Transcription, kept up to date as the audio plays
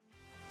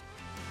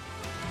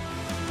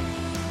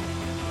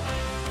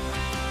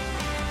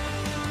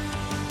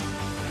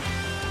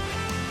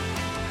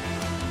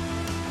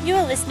You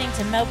are listening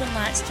to Melbourne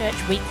Lights Church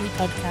Weekly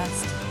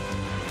Podcast.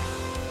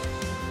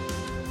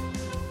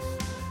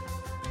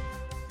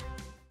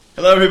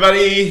 Hello,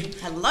 everybody.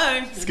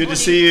 Hello. It's good to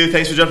see you.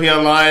 Thanks for jumping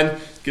online.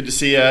 Good to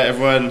see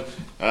everyone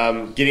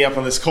getting up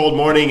on this cold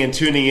morning and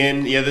tuning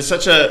in. Yeah, there's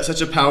such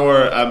a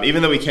power,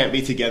 even though we can't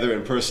be together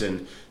in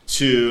person,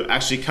 to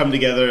actually come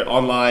together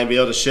online, be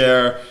able to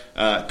share,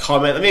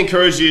 comment. Let me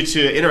encourage you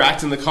to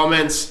interact in the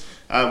comments,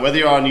 whether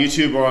you're on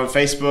YouTube or on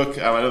Facebook.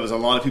 I know there's a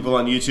lot of people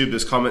on YouTube.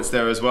 There's comments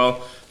there as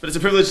well. But it's a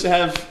privilege to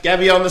have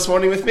Gabby on this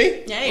morning with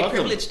me. Yeah,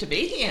 privilege to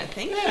be here.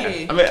 Thank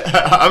you.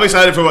 I'm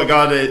excited for what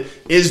God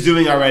is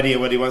doing already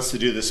and what He wants to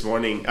do this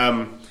morning.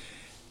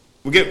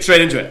 We'll get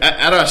straight into it.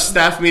 At our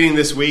staff meeting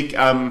this week,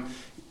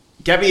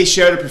 Gabby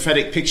shared a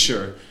prophetic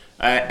picture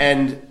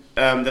and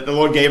that the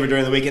Lord gave her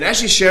during the week. And as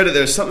she shared it,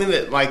 there's something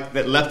that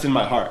leapt in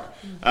my heart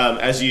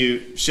as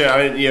you share.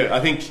 I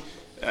think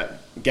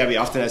Gabby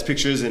often has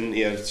pictures and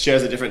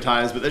shares at different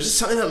times, but there's just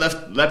something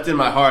that leapt in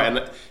my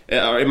heart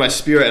or in my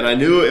spirit, and I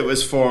knew it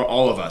was for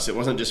all of us. It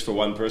wasn't just for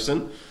one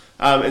person.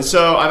 And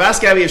so I've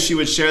asked Gabby if she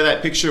would share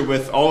that picture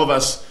with all of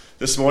us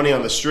this morning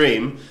on the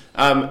stream,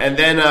 and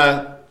then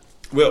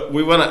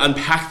we want to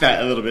unpack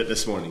that a little bit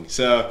this morning.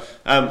 So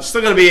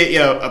still going to be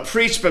a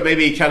preach, but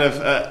maybe kind of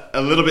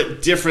a little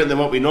bit different than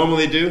what we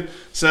normally do.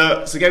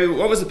 So Gabby,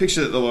 what was the picture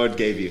that the Lord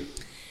gave you?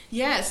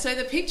 Yeah, so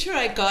the picture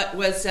I got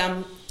was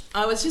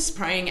I was just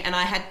praying and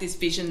I had this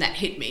vision that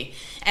hit me.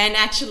 And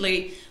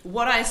actually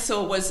what I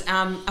saw was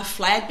a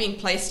flag being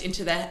placed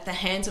into the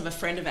hands of a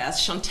friend of ours,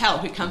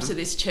 Chantel, who comes to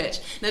this church.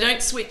 Now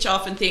don't switch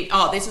off and think,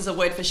 oh, this is a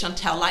word for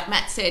Chantel. Like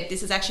Matt said,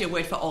 this is actually a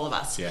word for all of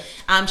us. Yeah.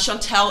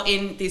 Chantel,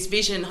 in this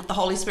vision, the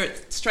Holy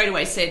Spirit straight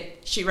away said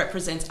she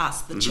represents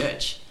us, the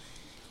church.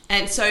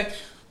 And so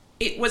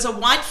it was a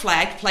white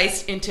flag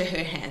placed into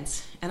her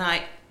hands. And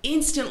I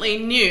instantly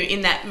knew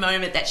in that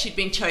moment that she'd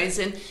been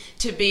chosen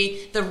to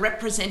be the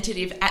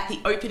representative at the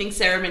opening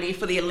ceremony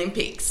for the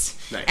Olympics.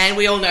 Nice. And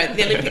we all know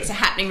the Olympics are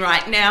happening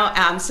right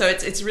now, so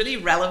it's really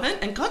relevant.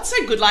 And God's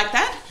so good like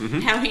that,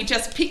 how He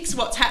just picks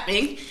what's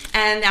happening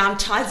and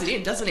ties it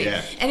in, doesn't He?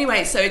 Yeah.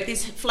 Anyway, so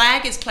this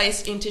flag is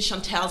placed into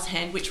Chantel's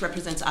hand, which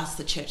represents us,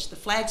 the church. The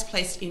flag's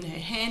placed in her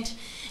hand,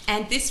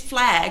 and this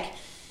flag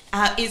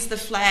is the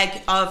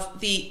flag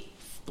of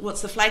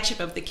what's the flagship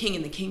of the King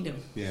and the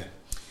Kingdom. Yeah.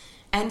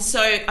 And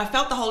so I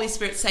felt the Holy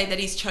Spirit say that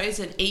He's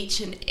chosen each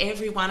and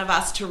every one of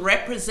us to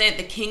represent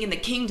the King and the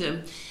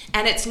Kingdom.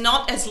 And it's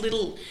not as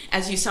little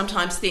as you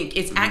sometimes think.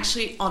 It's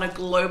actually on a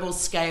global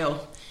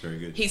scale. Very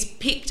good. He's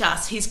picked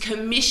us, He's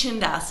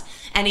commissioned us,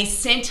 and He's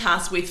sent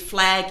us with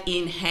flag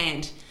in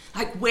hand.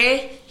 Like we're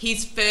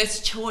His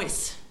first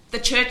choice. The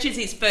church is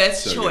His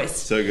first choice.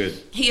 So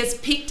good. He has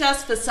picked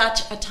us for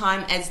such a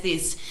time as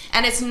this.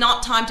 And it's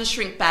not time to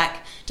shrink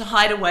back, to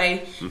hide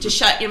away, to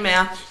shut your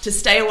mouth, to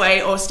stay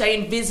away or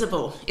stay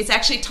invisible. It's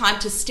actually time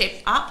to step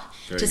up,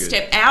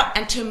 step out,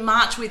 and to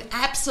march with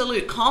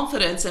absolute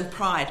confidence and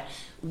pride,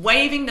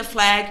 waving the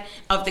flag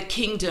of the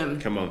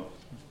kingdom. Come on.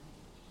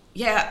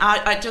 Yeah,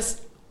 I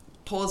just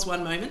pause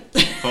one moment.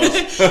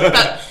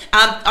 But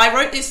I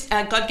wrote this,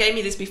 God gave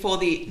me this before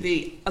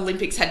the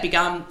Olympics had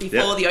begun,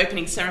 before the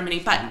opening ceremony.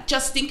 But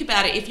just think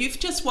about it. If you've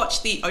just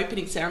watched the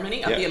opening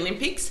ceremony of the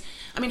Olympics,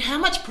 I mean, how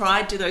much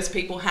pride do those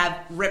people have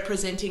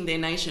representing their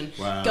nation?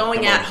 Wow.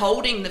 Going out,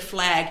 holding the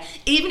flag.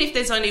 Even if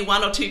there's only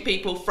one or two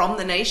people from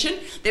the nation,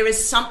 there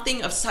is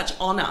something of such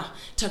honor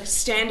to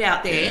stand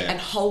out there and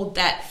hold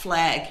that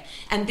flag.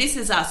 And this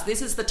is us.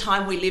 This is the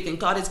time we live in.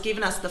 God has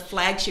given us the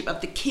flagship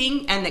of the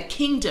King and the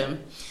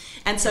Kingdom.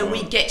 And so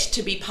we get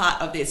to be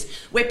part of this.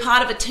 We're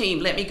part of a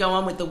team. Let me go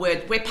on with the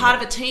word. We're part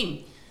of a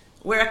team.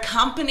 We're a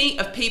company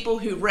of people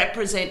who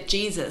represent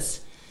Jesus.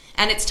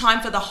 And it's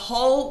time for the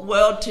whole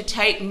world to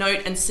take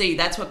note and see.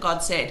 That's what God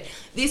said.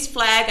 This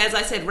flag, as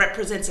I said,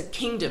 represents a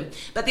kingdom.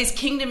 But this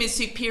kingdom is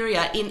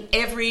superior in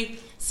every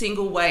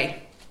single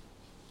way.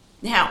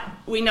 Now,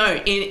 we know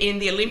in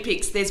the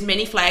Olympics, there's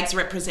many flags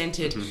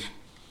represented.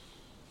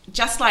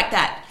 Just like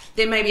that.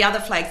 There may be other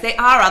flags. There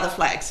are other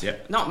flags.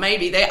 Yep. Not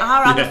maybe. There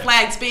are other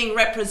flags being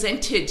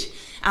represented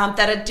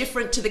that are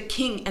different to the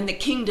King and the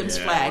Kingdom's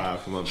flag. Wow,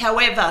 come on.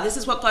 However, this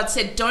is what God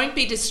said. Don't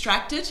be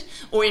distracted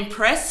or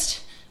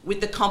impressed with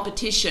the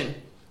competition.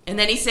 And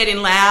then He said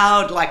in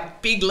loud,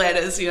 like big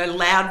letters,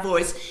 loud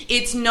voice,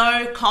 it's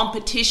no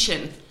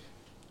competition.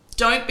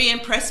 Don't be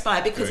impressed by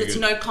it because it's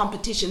no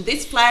competition.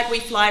 This flag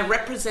we fly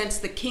represents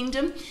the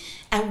kingdom.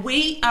 And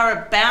we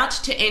are about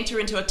to enter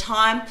into a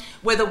time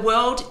where the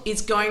world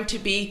is going to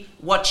be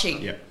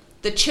watching. Yep.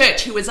 The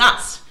church, who is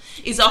us,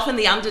 is often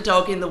the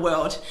underdog in the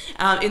world's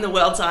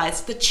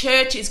eyes. The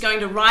church is going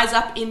to rise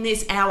up in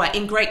this hour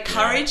in great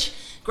courage,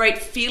 great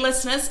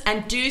fearlessness,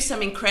 and do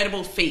some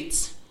incredible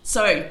feats.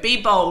 So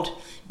be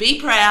bold, be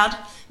proud,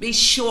 be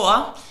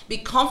sure, be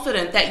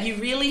confident that you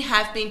really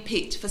have been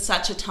picked for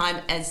such a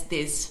time as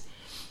this.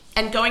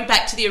 And going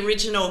back to the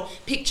original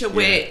picture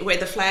where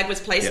the flag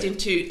was placed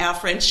into our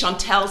friend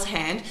Chantel's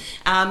hand,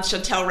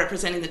 Chantel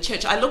representing the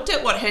church, I looked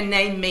at what her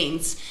name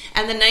means.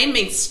 And the name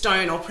means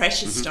stone or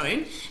precious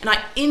stone. And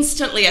I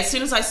instantly, as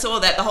soon as I saw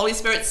that, the Holy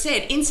Spirit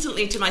said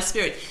instantly to my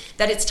spirit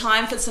that it's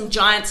time for some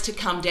giants to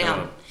come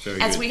down.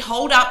 As we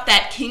hold up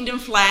that kingdom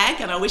flag,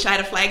 and I wish I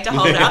had a flag to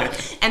hold up,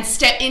 and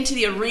step into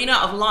the arena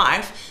of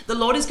life, the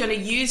Lord is going to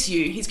use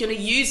you. He's going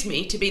to use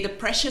me to be the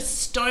precious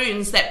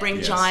stones that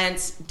bring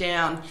giants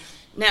down.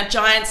 Now,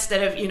 giants that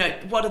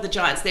have, what are the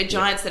giants? They're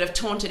giants that have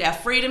taunted our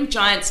freedom,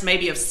 giants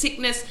maybe of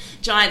sickness,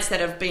 giants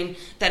that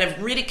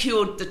have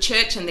ridiculed the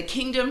church and the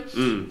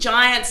kingdom,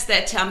 giants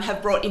that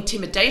have brought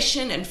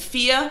intimidation and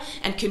fear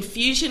and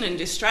confusion and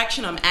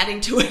distraction. I'm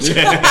adding to it.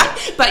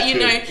 But,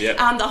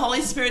 the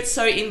Holy Spirit's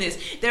so in this.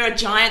 There are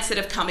giants that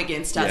have come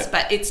against us,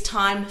 but it's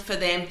time for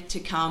them to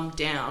come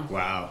down.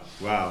 Wow.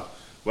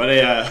 What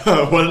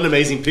an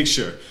amazing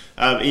picture.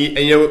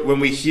 When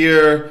we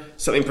hear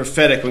something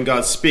prophetic, when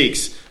God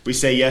speaks, we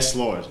say, yes,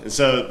 Lord. And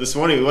so this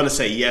morning we want to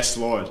say, yes,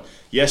 Lord.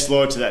 Yes,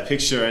 Lord, to that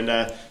picture. And,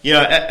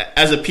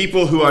 as a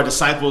people who are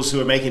disciples,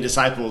 who are making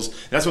disciples,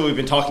 that's what we've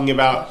been talking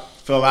about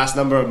for the last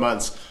number of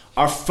months.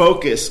 Our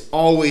focus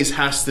always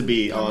has to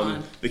be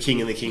on the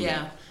King and the Kingdom.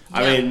 Yeah.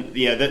 I mean,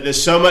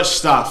 there's so much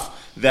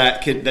stuff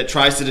that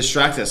tries to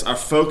distract us. Our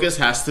focus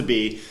has to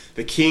be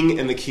the King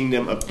and the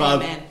Kingdom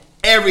above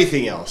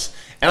everything else.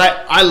 And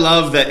I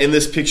love that in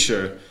this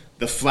picture,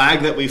 the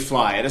flag that we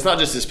fly, and it's not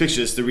just this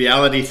picture, it's the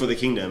reality for the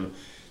kingdom.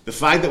 The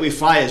flag that we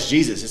fly is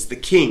Jesus. It's the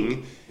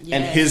King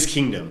and his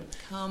kingdom.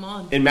 Come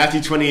on. In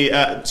Matthew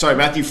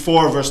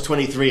 4, verse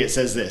 23, it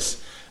says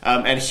this.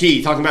 And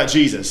he, talking about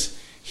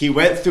Jesus, he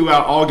went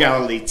throughout all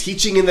Galilee,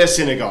 teaching in their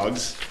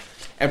synagogues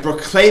and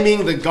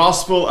proclaiming the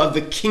gospel of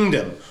the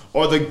kingdom,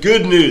 or the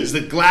good news,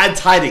 the glad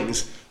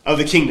tidings of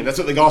the kingdom. That's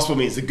what the gospel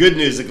means. The good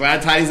news, the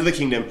glad tidings of the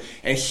kingdom,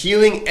 and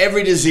healing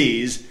every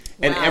disease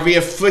and every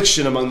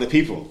affliction among the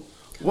people.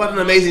 What an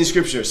amazing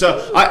scripture.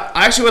 So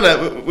I actually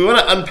want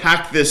to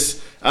unpack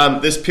this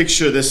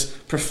picture, this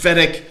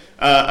prophetic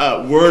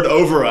word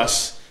over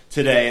us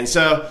today. And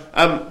so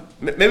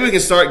maybe we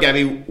can start,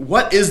 Gabby.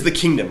 What is the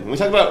kingdom? When we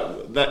talk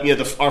about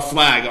that, our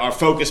flag, our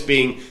focus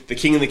being the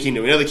King and the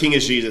kingdom. We know the King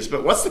is Jesus,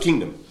 but what's the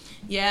kingdom?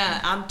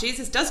 Yeah,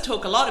 Jesus does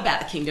talk a lot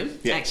about the kingdom,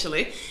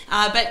 actually.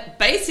 But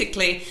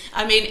basically,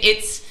 I mean,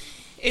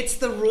 it's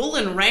the rule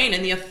and reign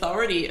and the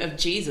authority of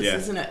Jesus,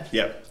 isn't it?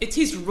 Yeah. It's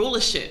his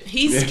rulership.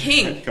 He's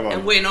king,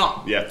 and we're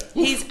not. Yeah.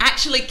 He's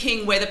actually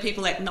king whether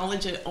people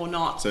acknowledge it or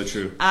not. So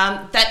true.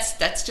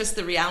 That's just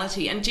the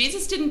reality. And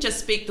Jesus didn't just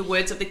speak the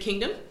words of the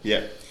kingdom.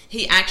 Yeah.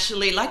 He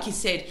actually, like you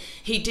said,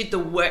 he did the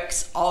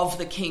works of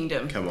the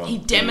kingdom. Come on. He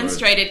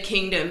demonstrated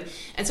kingdom.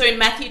 And so in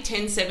Matthew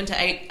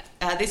 10:7-8,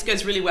 this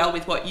goes really well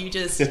with what you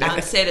just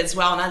said as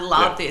well, and I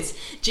love this.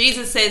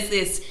 Jesus says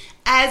this,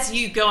 as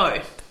you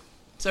go.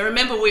 So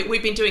remember,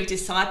 we've been doing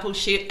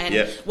discipleship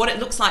and what it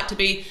looks like to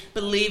be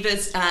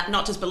believers,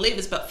 not just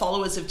believers, but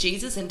followers of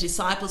Jesus and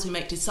disciples who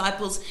make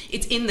disciples.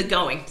 It's in the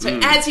going. So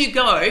as you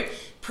go,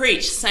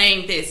 preach,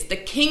 saying this, the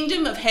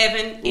kingdom of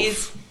heaven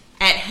is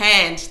at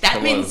hand.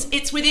 That means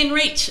it's within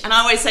reach. And I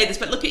always say this,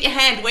 but look at your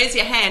hand. Where's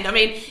your hand? I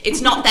mean, it's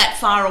not that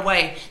far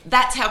away.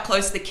 That's how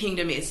close the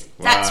kingdom is.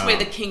 That's where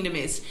the kingdom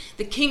is.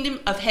 The kingdom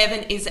of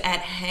heaven is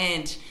at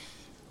hand.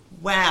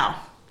 Wow.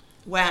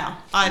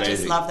 I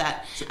just love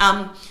that.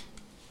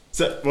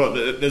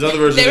 There's other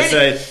versions that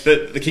say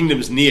that the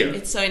kingdom's near.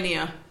 It's so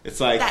near. It's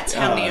like that's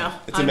how near.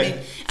 It's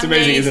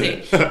amazing, isn't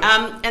it?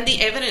 And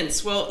the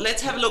evidence. Well,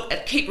 let's have a look.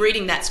 Keep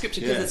reading that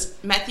scripture because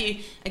it's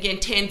Matthew again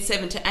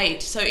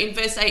 10:7-8. So in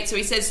verse 8, so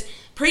he says,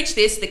 "Preach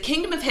this: the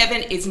kingdom of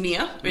heaven is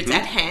near; it's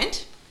at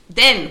hand."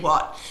 Then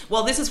what?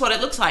 Well, this is what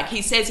it looks like.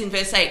 He says in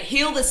verse 8,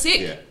 "Heal the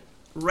sick,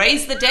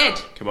 raise the dead,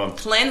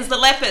 cleanse the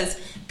lepers,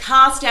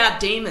 cast out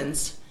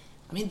demons."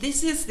 I mean,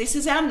 this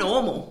is our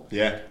normal.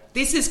 Yeah.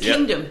 This is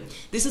kingdom.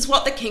 This is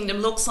what the kingdom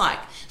looks like.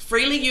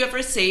 Freely you have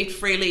received,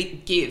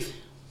 freely give.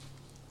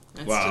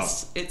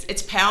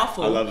 It's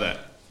powerful. I love that.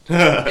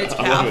 It's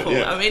powerful.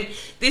 I mean,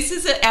 this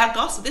is our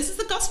gospel. This is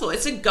the gospel.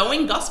 It's a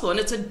going gospel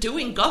and it's a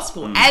doing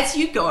gospel. As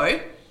you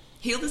go,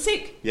 heal the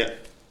sick. Yeah.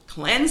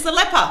 Cleanse the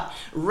leper,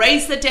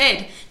 raise the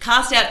dead,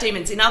 cast out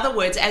demons. In other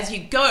words, as you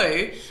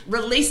go,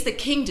 release the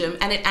kingdom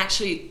and it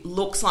actually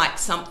looks like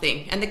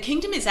something. And the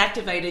kingdom is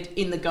activated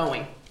in the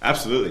going.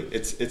 Absolutely.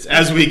 It's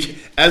as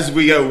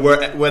we go,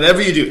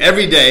 whatever you do,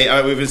 every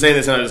day, we've been saying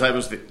this in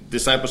our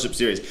discipleship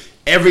series,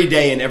 every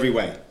day in every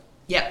way.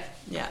 Yep.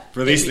 Yeah.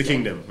 Release the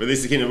kingdom.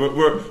 Release the kingdom.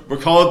 We're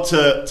called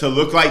to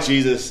look like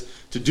Jesus,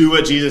 to do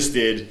what Jesus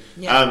did,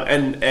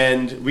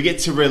 and we get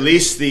to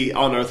release the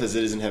on earth as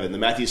it is in heaven. The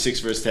Matthew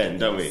 6 verse 10,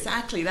 don't we?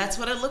 Exactly. That's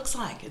what it looks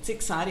like. It's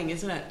exciting,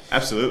 isn't it?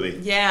 Absolutely.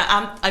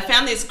 Yeah. I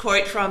found this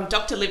quote from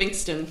Dr.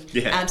 Livingston.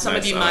 Yeah. Some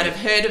of you might have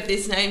heard of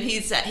this name.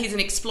 He's an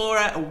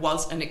explorer, or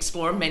was an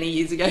explorer many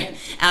years ago,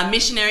 a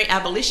missionary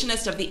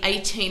abolitionist of the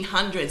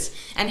 1800s,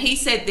 and he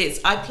said this: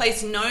 "I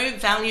place no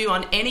value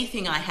on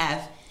anything I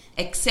have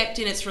except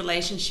in its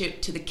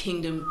relationship to the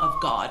kingdom of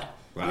God."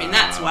 I mean,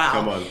 that's wow.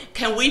 Come on.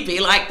 Can we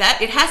be like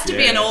that? It has to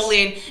be an Yes.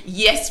 all-in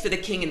yes for the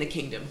King and the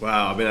kingdom.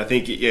 Wow, I mean, I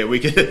think we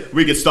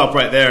could stop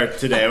right there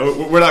today.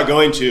 We're not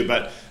going to,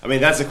 but I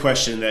mean, that's a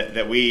question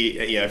that we,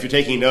 if you're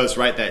taking notes,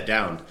 write that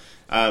down.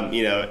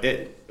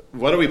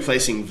 What are we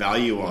placing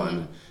value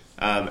on?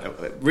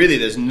 Really,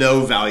 there's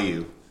no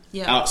value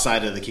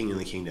outside of the King and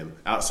the kingdom,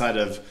 outside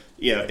of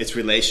its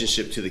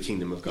relationship to the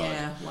kingdom of God.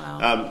 Yeah,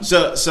 wow.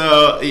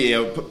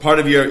 So part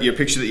of your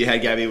picture that you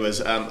had, Gabby,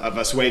 was of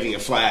us waving a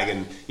flag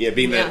and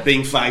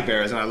being flag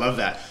bearers, and I love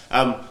that.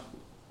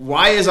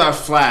 Why is our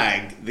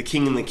flag the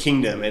King and the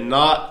kingdom, and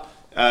not?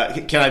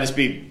 Can I just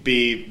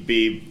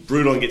be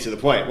brutal and get to the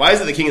point? Why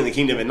is it the King and the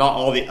kingdom, and not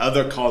all the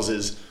other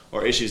causes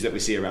or issues that we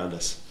see around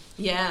us?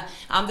 Yeah,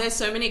 there's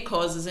so many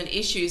causes and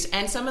issues,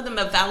 and some of them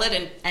are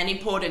valid and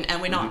important,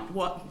 and we're not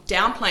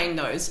downplaying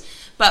those,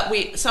 but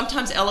we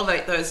sometimes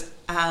elevate those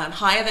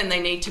higher than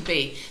they need to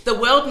be. The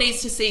world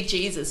needs to see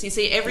Jesus. You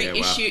see, every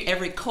issue,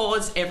 every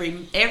cause,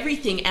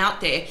 everything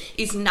out there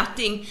is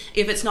nothing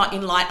if it's not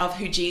in light of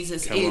who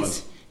Jesus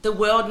is. The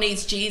world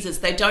needs Jesus.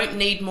 They don't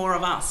need more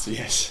of us.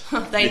 Yes.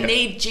 They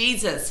need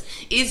Jesus.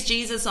 Is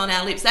Jesus on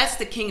our lips? That's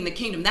the King and the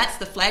kingdom. That's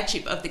the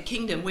flagship of the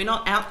kingdom. We're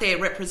not out there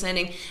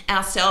representing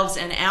ourselves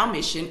and our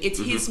mission. It's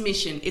his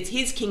mission. It's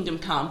his kingdom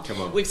come.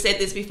 We've said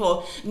this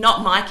before.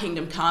 Not my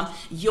kingdom come.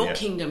 Your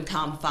kingdom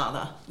come,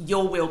 Father.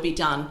 Your will be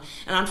done.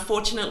 And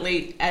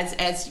unfortunately,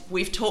 as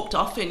we've talked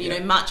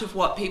often, much of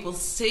what people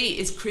see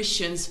is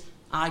Christians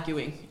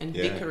arguing and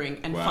bickering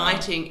and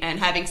fighting and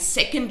having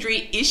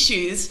secondary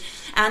issues,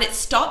 and it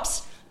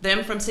stops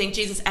them from seeing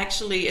Jesus.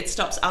 Actually, it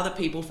stops other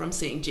people from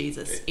seeing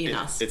Jesus in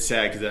us. It's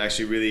sad because it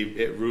actually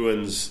it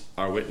ruins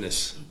our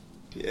witness.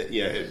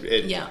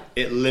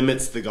 It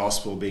limits the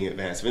gospel being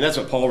advanced. I mean, that's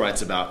what Paul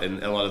writes about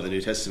in a lot of the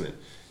New Testament.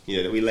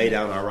 That we lay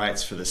down our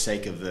rights for the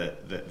sake of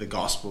the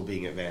gospel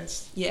being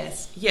advanced.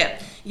 Yes, yeah.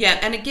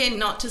 And again,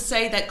 not to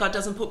say that God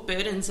doesn't put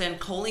burdens and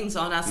callings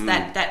on us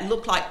that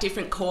look like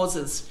different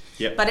causes.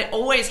 Yep. But it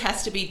always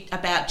has to be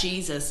about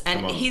Jesus,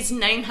 and his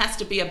name has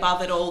to be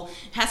above it all,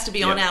 has to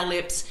be on our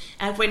lips.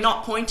 And if we're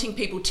not pointing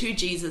people to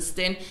Jesus,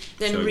 then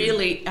so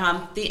really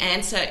the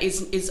answer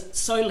is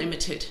so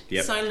limited,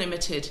 so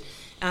limited.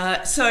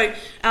 Matt,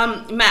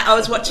 I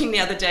was watching the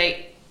other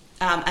day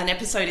an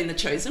episode in The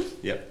Chosen.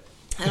 Yep.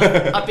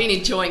 And I've been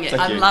enjoying it.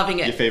 I'm loving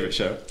it. Your favorite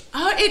show?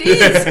 Oh, it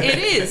is. It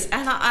is.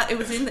 And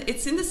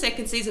it's in the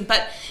second season.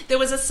 But there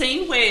was a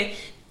scene where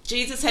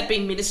Jesus had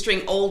been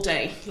ministering all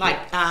day,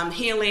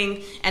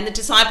 healing, and the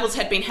disciples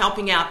had been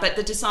helping out, but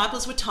the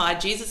disciples were tired.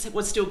 Jesus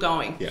was still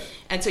going. Yeah.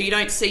 And so you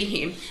don't see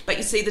him, but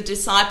you see the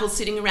disciples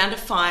sitting around a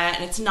fire,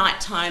 and it's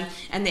nighttime,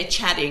 and they're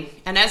chatting.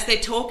 And as they're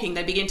talking,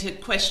 they begin to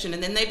question,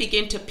 and then they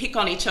begin to pick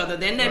on each other.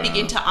 Then they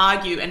begin to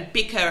argue and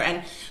bicker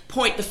and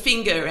point the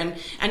finger, and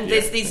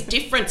there's these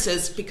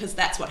differences, because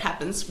that's what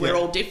happens. We're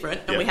all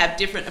different, and we have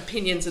different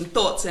opinions and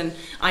thoughts and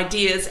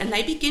ideas, and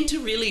they begin to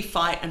really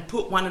fight and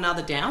put one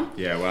another down.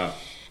 Yeah, wow.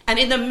 And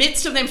in the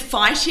midst of them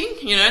fighting,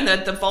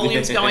 the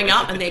volume's going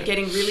up and they're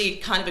getting really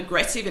kind of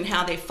aggressive in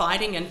how they're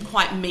fighting and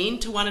quite mean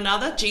to one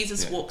another,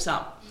 Jesus walks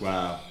up.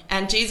 Wow.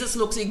 And Jesus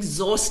looks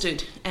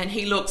exhausted and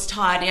he looks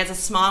tired. He has a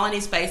smile on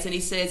his face and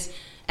he says,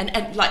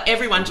 and like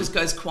everyone just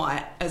goes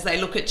quiet as they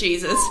look at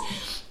Jesus.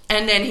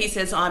 And then he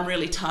says, I'm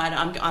really tired.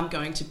 I'm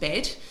going to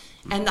bed.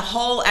 And the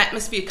whole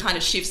atmosphere kind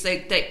of shifts.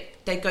 They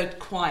go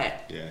quiet.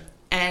 Yeah.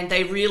 And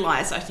they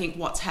realize, I think,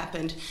 what's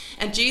happened.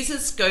 And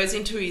Jesus goes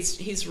into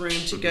his room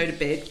to go to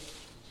bed.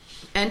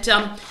 And,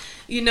 I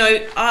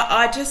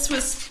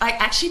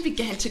actually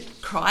began to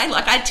cry.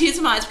 Like, I had tears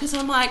in my eyes because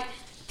I'm like,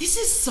 this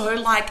is so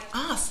like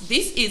us.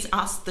 This is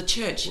us, the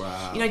church.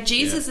 Wow.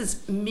 Jesus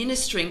is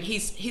ministering.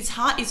 His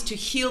heart is to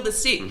heal the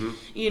sick,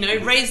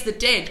 raise the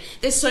dead.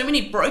 There's so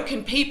many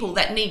broken people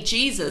that need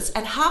Jesus.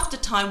 And half the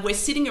time we're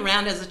sitting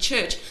around as a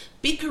church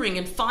bickering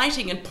and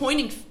fighting and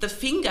pointing the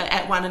finger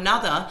at one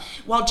another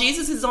while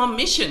Jesus is on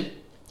mission.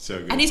 So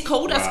good. And he's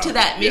called us to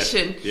that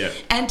mission. Yeah.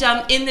 And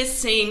in this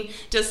scene,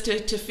 just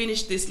to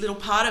finish this little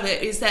part of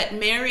it, is that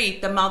Mary,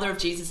 the mother of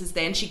Jesus, is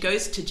there, and she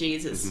goes to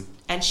Jesus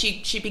and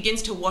she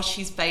begins to wash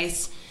his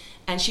face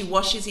and she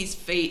washes his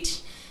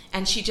feet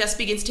and she just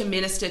begins to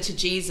minister to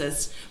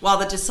Jesus while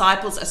the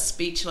disciples are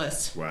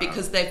speechless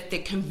because they're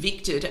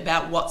convicted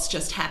about what's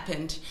just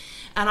happened.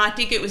 And I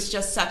think it was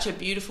just such a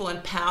beautiful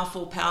and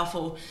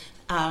powerful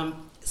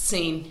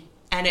scene,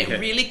 and it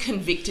really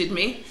convicted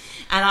me.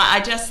 And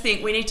I just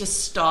think we need to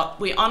stop.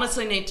 We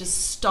honestly need to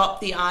stop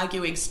the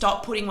arguing,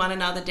 stop putting one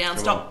another down,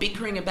 stop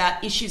bickering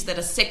about issues that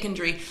are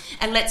secondary,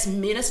 and let's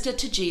minister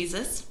to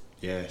Jesus.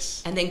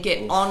 Yes. And then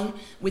get on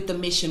with the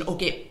mission, or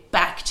get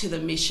back to the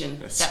mission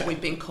that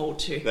we've been called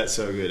to. That's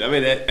so good. I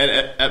mean,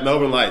 at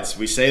Melbourne Lights,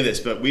 we say this,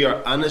 but we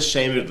are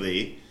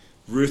unashamedly,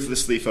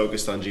 ruthlessly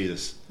focused on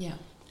Jesus. Yeah.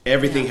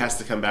 Everything has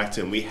to come back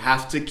to him. We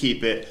have to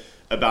keep it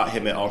about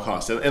him at all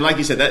costs. And like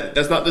you said,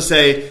 that's not to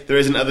say there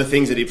isn't other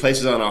things that he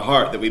places on our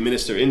heart that we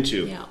minister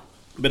into. Yeah.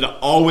 But it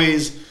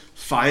always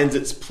finds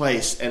its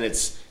place and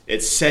its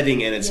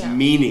setting and its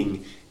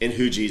meaning in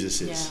who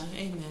Jesus is.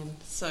 Yeah, amen.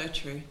 So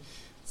true.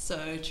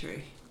 So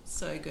true.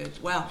 So good.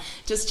 Wow.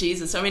 Just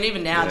Jesus. I mean,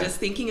 even now, Yeah. just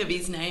thinking of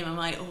his name, I'm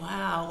like,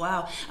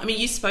 wow. I mean,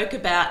 you spoke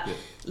about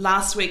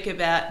last week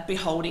about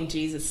beholding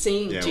Jesus,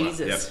 seeing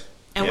Jesus. Yep.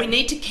 And we Yep.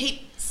 need to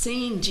keep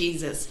seeing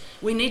Jesus.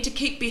 We need to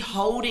keep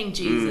beholding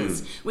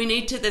Jesus. We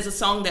need to, there's a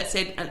song that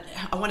said,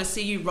 I want to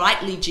see you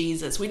rightly,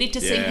 Jesus. We need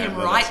to see him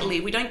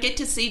rightly. We don't get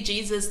to see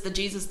Jesus, the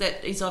Jesus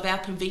that is of our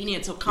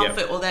convenience or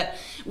comfort or that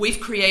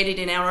we've created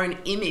in our own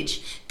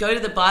image. Go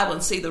to the Bible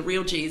and see the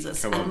real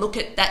Jesus and look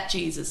at that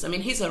Jesus. I mean,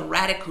 he's a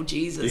radical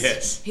Jesus.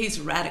 Yes. He's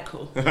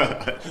radical.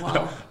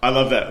 Wow. I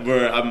love that.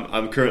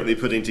 I'm currently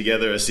putting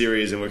together a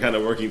series, and we're kind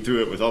of working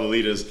through it with all the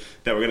leaders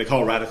that we're going to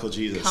call Radical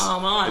Jesus.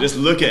 Come on. And just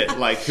look at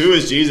like who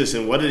is Jesus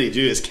and what did he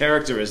do? His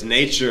character, his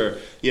nature,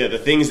 the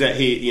things that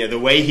he, the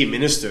way he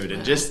ministered,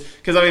 and just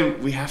because I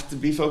mean we have to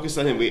be focused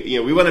on him.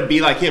 We want to be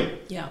like him.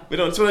 Yeah. We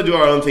don't just want to do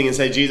our own thing and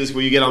say, Jesus,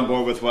 will you get on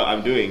board with what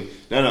I'm doing?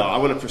 No. I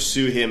want to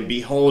pursue him,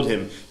 behold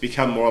him,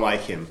 become more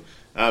like him.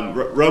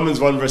 Romans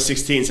 1 verse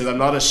 16 says, I'm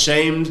not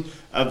ashamed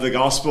of the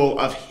gospel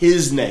of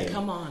his name.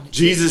 Come on.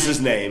 Jesus'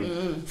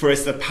 name. For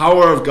it's the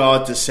power of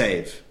God to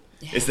save.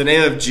 Yeah. It's the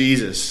name of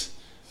Jesus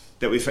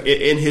that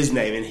in his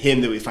name, in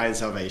him that we find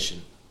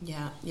salvation.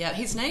 Yeah.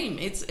 His name,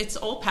 it's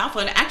all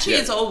powerful. And actually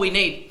it's all we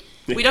need.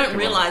 We don't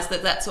realize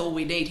that that's all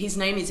we need. His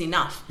name is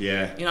enough.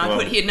 Yeah. I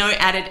put here no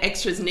added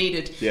extras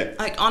needed. Yeah.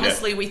 Like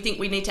honestly, we think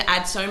we need to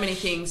add so many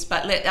things,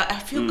 but I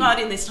feel God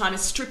in this time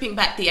is stripping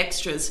back the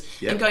extras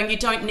and going, you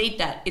don't need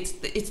that.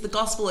 It's the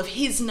gospel of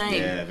his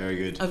name. Yeah, very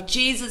good. Of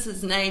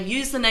Jesus' name.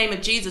 Use the name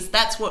of Jesus.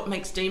 That's what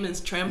makes demons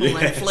tremble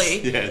and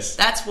flee. Yes.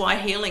 That's why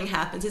healing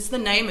happens. It's the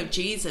name of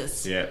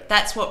Jesus. Yeah.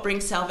 That's what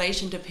brings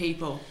salvation to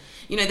people.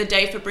 The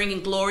day for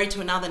bringing glory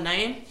to another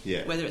name,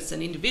 whether it's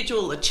an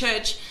individual, a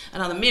church,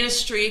 another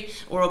ministry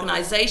or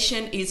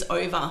organization, is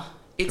over.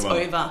 It's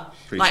over.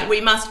 Like we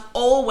must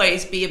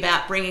always be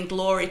about bringing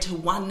glory to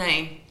one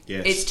name.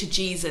 Yes. It's to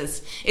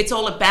Jesus. It's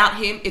all about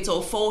him. It's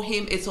all for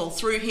him. It's all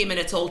through him, and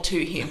it's all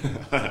to him.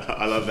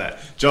 I love that.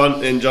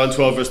 In John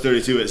 12 verse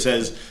 32, it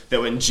says that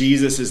when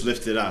Jesus is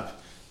lifted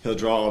up, he'll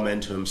draw all men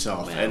to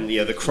himself. Wow. And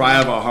the cry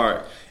of our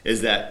heart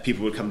is that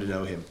people would come to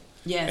know him.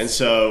 Yes. And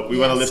so we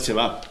want to lift him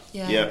up.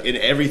 Yeah. In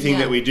everything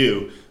that we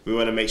do, we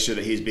want to make sure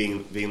that he's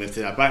being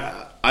lifted up.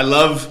 I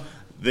love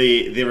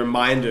the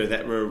reminder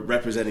that we're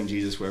representing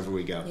Jesus wherever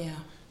we go.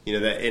 Yeah.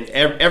 That in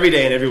every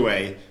day and every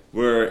way,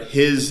 we're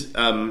his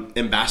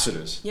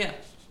ambassadors. Yeah.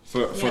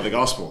 For the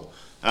gospel.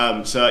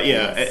 I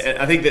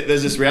think that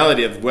there's this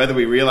reality of whether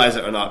we realize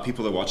it or not,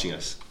 people are watching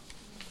us.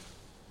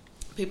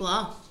 People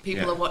are.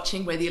 People are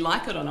watching whether you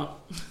like it or not.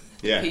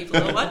 Yeah. People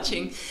are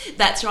watching.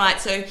 That's right.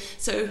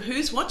 So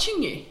who's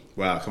watching you?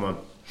 Wow, come on.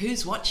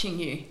 Who's watching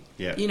you?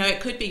 Yeah. It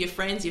could be your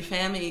friends, your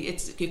family,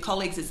 it's your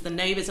colleagues, it's the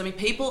neighbors. I mean,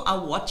 people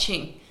are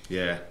watching.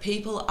 Yeah.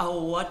 People are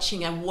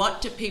watching. And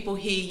what do people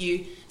hear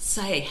you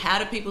say? How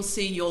do people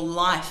see your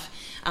life?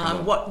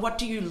 What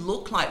do you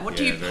look like? What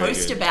do you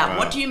post about? Wow.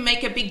 What do you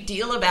make a big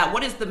deal about?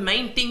 What is the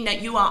main thing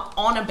that you are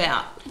on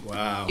about?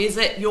 Wow. Is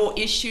it your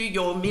issue,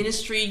 your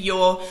ministry,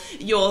 your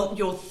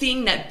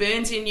thing that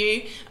burns in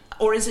you?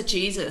 Or is it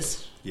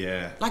Jesus?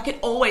 Yeah. Like it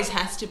always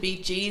has to be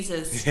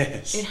Jesus.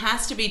 Yes. It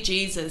has to be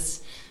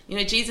Jesus.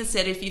 Jesus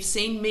said, if you've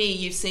seen me,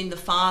 you've seen the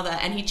Father.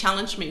 And he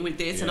challenged me with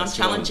this, and I'm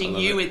challenging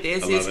you with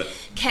this.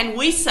 Can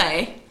we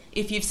say,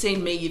 if you've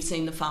seen me, you've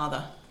seen the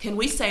Father? Can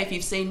we say, if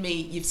you've seen me,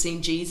 you've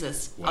seen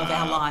Jesus of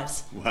our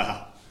lives?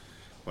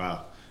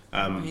 Wow.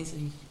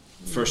 Amazing.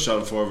 1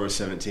 John 4 verse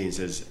 17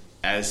 says,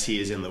 as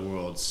he is in the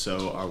world,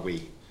 so are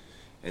we.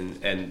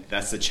 And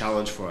that's the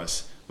challenge for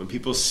us. When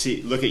people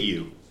look at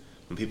you,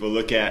 when people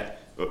look at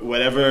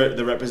whatever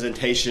the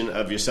representation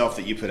of yourself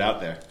that you put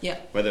out there,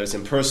 whether it's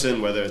in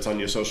person, whether it's on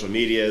your social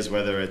medias,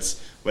 whether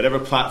it's whatever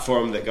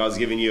platform that God's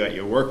given you at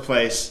your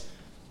workplace,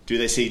 do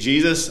they see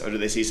Jesus or do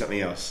they see something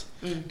else?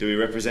 Do we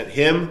represent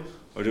him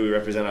or do we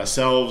represent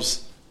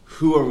ourselves?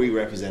 Who are we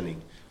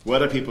representing?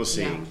 What are people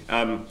seeing?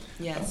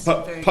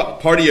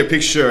 Part of your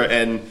picture,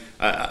 and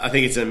I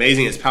think it's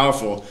amazing, it's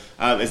powerful,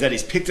 is that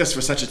he's picked us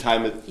for such a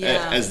time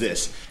as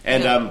this.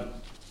 And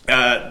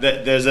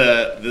there's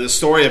a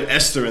story of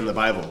Esther in the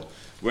Bible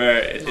where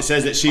it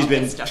says that she's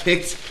been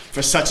picked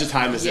for such a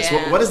time as this.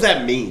 What does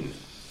that mean?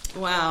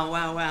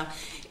 Wow.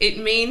 It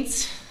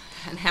means,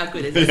 and how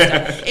good is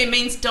this? It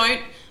means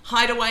don't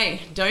hide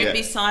away. Don't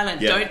be silent.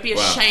 Don't be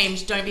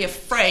ashamed. Don't be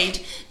afraid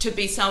to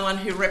be someone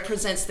who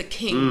represents the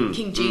King,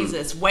 King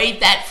Jesus. Wave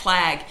that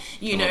flag.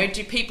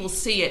 Do people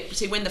see it?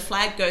 See, when the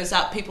flag goes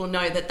up, people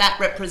know that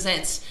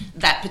represents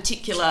that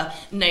particular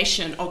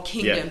nation or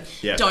kingdom.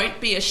 Don't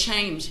be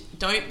ashamed.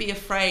 Don't be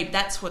afraid.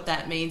 That's what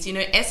that means.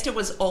 Esther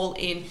was all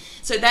in.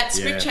 So that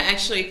scripture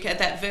actually,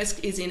 that verse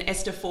is in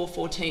Esther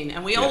 4:14,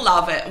 and we all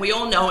love it. We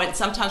all know it.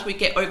 Sometimes we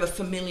get over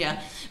familiar,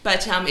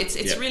 but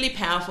it's really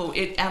powerful.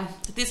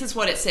 This is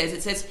what it says.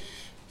 It says,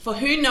 "For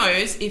who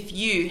knows if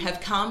you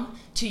have come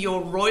to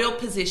your royal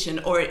position,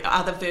 or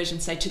other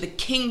versions say to the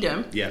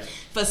kingdom, Yeah.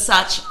 for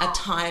such a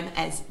time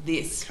as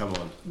this. Come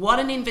on. What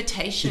an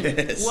invitation.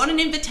 Yes. What an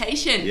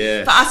invitation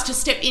Yes. for us to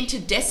step into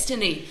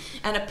destiny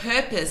and a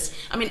purpose.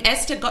 I mean,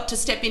 Esther got to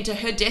step into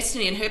her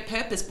destiny and her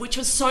purpose, which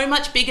was so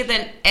much bigger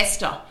than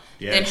Esther,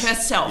 than Yes.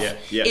 herself.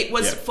 Yeah. It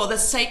was Yeah. for the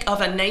sake of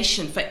a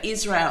nation, for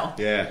Israel.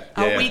 Yeah.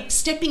 Are we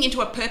stepping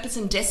into a purpose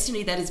and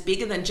destiny that is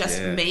bigger than just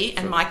Yeah. me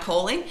and my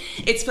calling?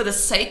 It's for the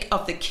sake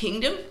of the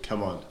kingdom.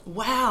 Come on.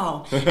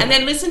 Wow. And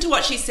then listen to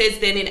what she says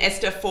then in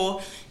Esther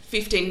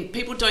 4:15.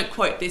 People don't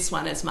quote this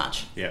one as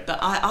much, Yeah. but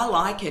I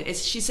like it.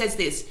 She says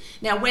this,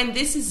 "Now when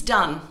this is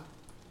done,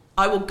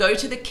 I will go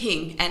to the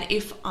king, and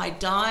if I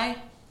die,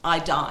 I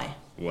die."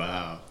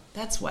 Wow.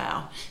 That's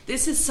wow.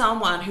 This is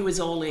someone who is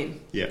all in.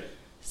 Yeah.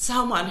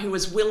 Someone who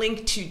was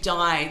willing to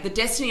die. The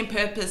destiny and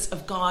purpose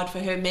of God for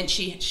her meant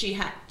she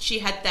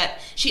had that.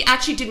 She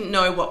actually didn't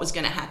know what was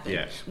going to happen.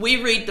 Yeah. We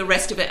read the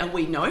rest of it and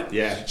we know.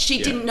 Yeah. She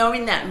Yeah. didn't know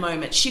in that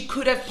moment. She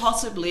could have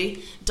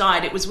possibly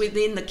died. It was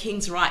within the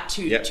king's right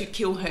to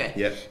kill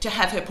her, to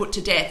have her put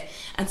to death,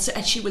 and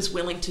she was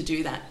willing to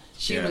do that.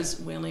 She was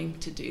willing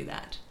to do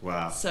that.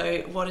 Wow.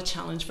 So what a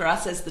challenge for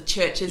us as the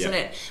church, isn't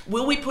Yeah. it?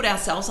 Will we put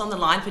ourselves on the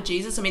line for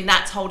Jesus? I mean,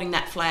 that's holding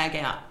that flag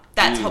out.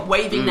 That's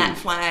waving that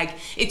flag.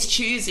 It's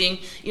choosing,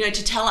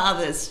 to tell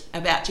others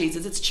about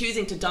Jesus. It's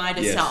choosing to die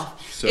to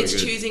self. So it's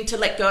good. choosing to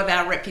let go of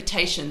our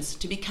reputations,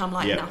 to become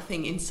like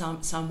nothing in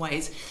some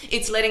ways.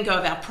 It's letting go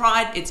of our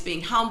pride. It's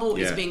being humble.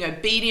 It's being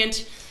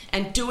obedient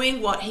and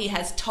doing what he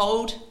has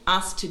told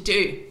us to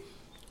do.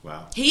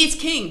 Wow. He is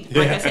king,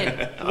 like I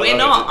said. I We're love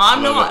not. it. I'm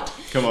I love not.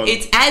 it. Come on.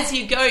 It's as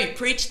you go,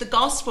 preach the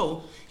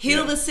gospel,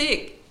 heal Yeah. the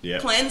sick, Yeah.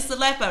 cleanse the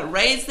leper,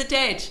 raise the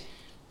dead.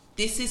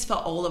 This is for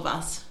all of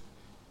us.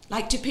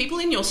 Like, do people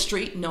in your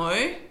street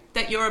know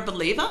that you're a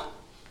believer?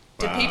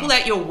 Do Wow. people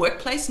at your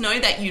workplace know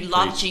that you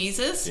love Preach.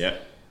 Jesus? Yeah.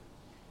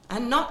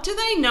 And not do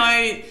they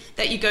know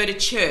that you go to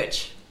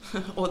church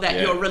or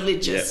that you're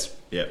religious?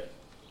 Yeah.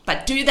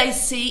 But do they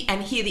see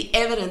and hear the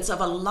evidence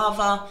of a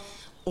lover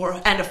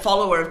and a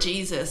follower of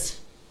Jesus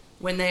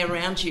when they're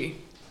around you?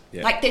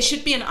 Yeah. Like, there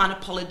should be an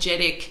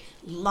unapologetic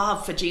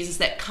love for Jesus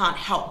that can't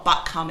help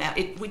but come out.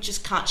 We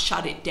just can't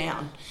shut it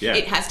down. Yeah.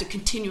 It has to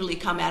continually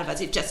come out of us.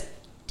 It just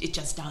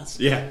does.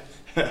 Yeah,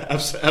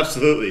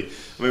 absolutely.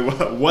 I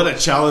mean, what a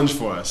challenge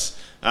for us.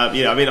 Are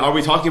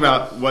we talking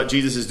about what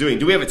Jesus is doing?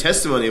 Do we have a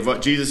testimony of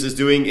what Jesus is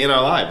doing in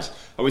our lives?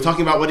 Are we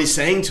talking about what he's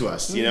saying to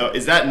us?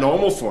 Is that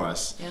normal for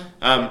us?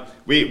 Yeah.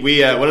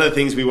 We one of the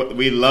things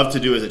we love to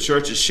do as a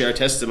church is share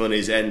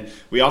testimonies, and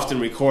we often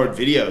record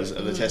videos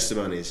of the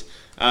testimonies.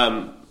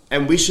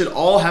 And we should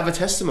all have a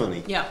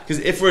testimony. Yeah. Because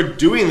if we're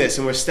doing this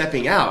and we're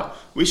stepping out,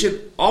 we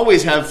should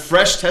always have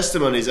fresh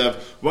testimonies of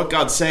what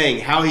God's saying,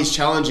 how he's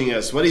challenging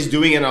us, what he's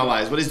doing in our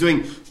lives, what he's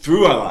doing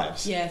through our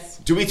lives. Yes.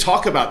 Do we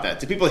talk about that?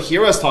 Do people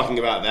hear us talking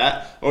about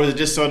that? Or is it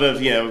just sort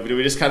of, do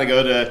we just kind of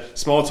go to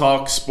small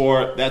talk,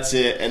 sport, that's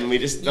it, and we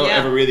just don't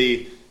ever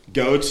really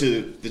go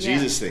to the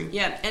Jesus thing?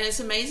 Yeah, and it's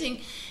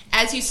amazing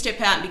as you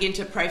step out and begin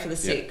to pray for the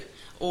sick,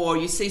 or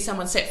you see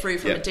someone set free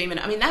from a demon.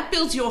 I mean, that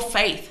builds your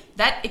faith.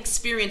 That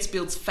experience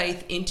builds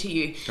faith into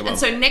you. And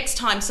so next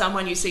time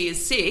someone you see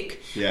is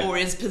sick or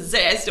is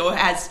possessed or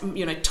has,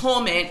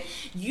 torment,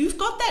 you've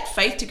got that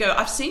faith to go,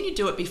 I've seen you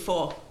do it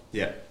before.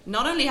 Yeah.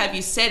 Not only have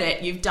you said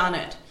it, you've done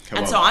it. Come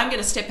on. So I'm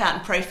going to step out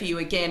and pray for you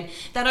again.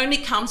 That only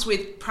comes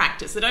with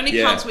practice. That only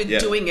comes with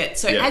doing it.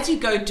 So as you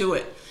go do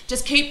it,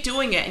 just keep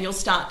doing it and you'll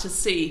start to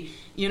see,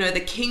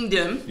 the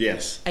kingdom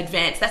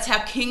advance. That's how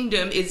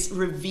kingdom is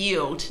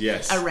revealed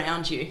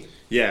around you.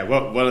 Yeah,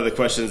 well, one of the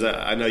questions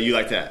that I know you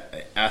like to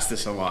ask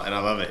this a lot, and I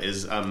love it,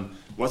 is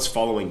what's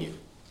following you?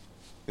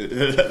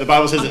 The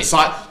Bible says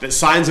that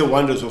signs and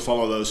wonders will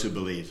follow those who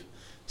believe.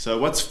 So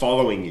what's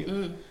following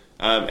you?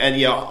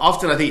 And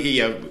often I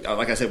think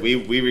like I said,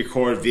 we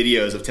record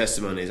videos of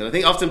testimonies, and I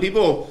think often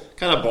people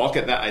kind of balk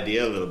at that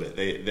idea a little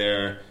bit.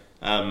 They're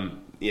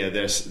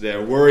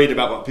worried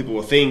about what people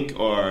will think,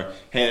 or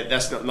hey,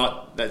 that's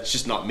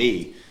just not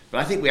me. But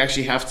I think we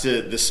actually have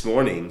to this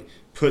morning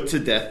put to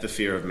death the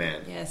fear of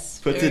man. Yes.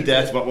 Put to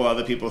death what will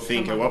other people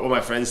think, or what will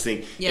my friends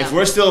think. Yeah. If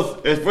we're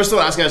still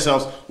asking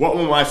ourselves, what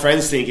will my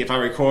friends think if I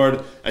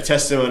record a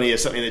testimony of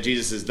something that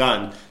Jesus has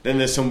done, then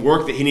there's some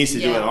work that he needs to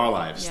do in our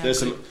lives. Yeah.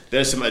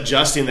 There's some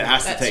adjusting that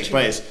has to take true.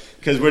 place,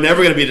 because we're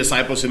never going to be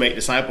disciples who make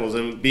disciples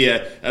and be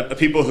a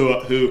people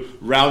who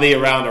rally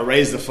around or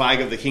raise the flag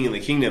of the King and the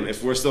kingdom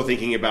if we're still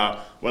thinking about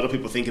what do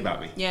people think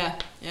about me. Yeah,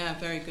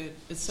 very good.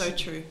 It's so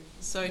true.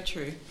 So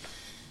true.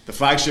 The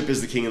flagship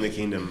is the King and the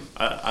kingdom.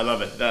 I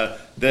love it.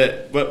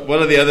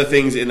 One of the other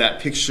things in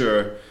that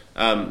picture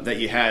that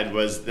you had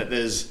was that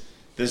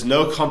there's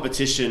no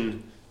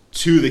competition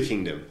to the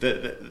kingdom.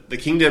 The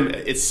kingdom,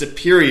 it's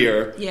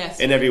superior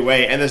in every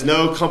way, and there's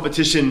no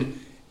competition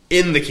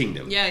in the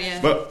kingdom.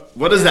 Yeah. But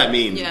what does that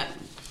mean?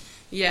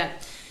 Yeah.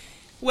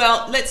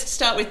 Well, let's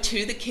start with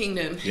to the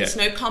kingdom. Yeah. There's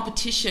no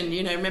competition.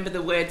 Remember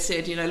the word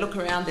said, look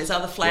around, there's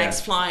other flags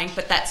flying,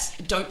 but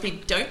don't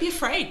be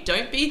afraid.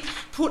 Don't be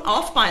put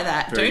off by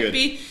that. Very Don't good.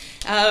 be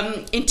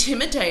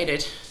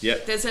intimidated.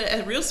 Yep. There's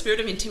a real spirit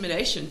of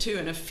intimidation too,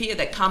 and a fear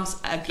that comes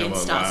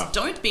against us. Wow.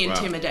 Don't be Wow.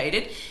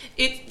 intimidated.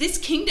 This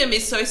kingdom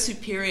is so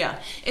superior.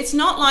 It's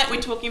not like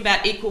we're talking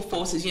about equal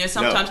forces. You know,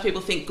 sometimes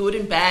people think good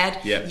and bad,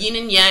 Yep. yin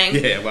and yang.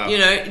 Yeah, wow. You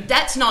know,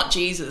 that's not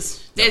Jesus.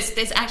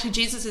 There's actually,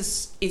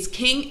 Jesus is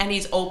king and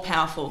he's all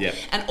powerful. Yep.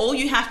 And all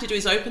you have to do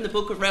is open the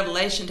book of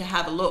Revelation to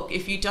have a look.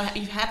 If you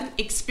haven't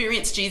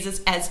experienced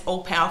Jesus as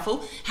all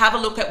powerful, have a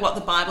look at what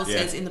the Bible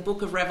says in the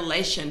book of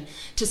Revelation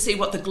to see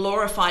what the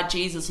glorified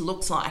Jesus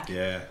looks like.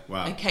 Yeah,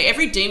 wow. Okay,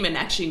 every demon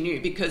actually knew,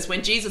 because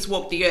when Jesus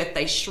walked the earth,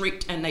 they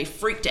shrieked and they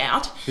freaked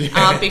out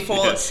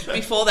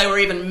before they were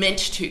even meant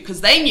to, because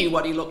they knew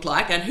what he looked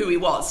like and who he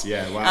was.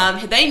 Yeah, wow.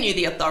 They knew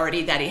the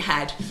authority that he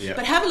had. Yeah.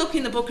 But have a look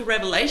in the book of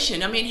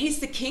Revelation. I mean, he's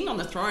the king on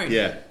the throne.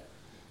 Yeah.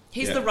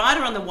 He's Yeah. the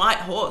rider on the white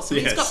horse. And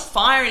Yes. He's got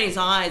fire in his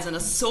eyes and a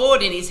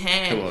sword in his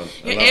hand. Come on,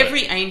 You know, I love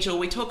every angel,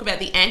 we talk about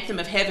the anthem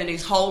of heaven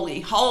is holy,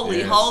 holy,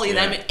 Yes, holy.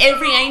 yeah. I mean,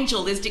 every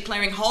angel is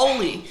declaring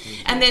holy.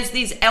 And there's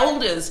these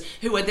elders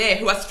who are there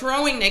who are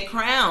throwing their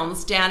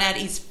crowns down at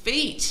his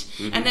feet.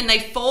 And then they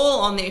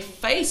fall on their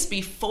face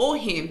before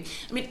him.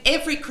 I mean,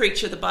 every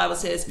creature, the Bible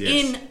says, Yes.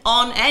 in,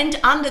 on, and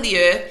under the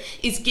earth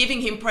is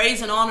giving him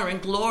praise and honor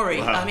and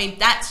glory. Wow. I mean,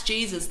 that's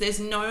Jesus. There's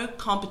no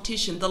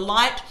competition. The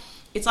light,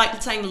 it's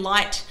like saying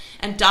light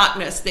and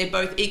darkness, they're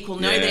both equal.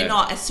 No, Yeah. they're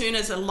not. As soon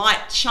as a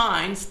light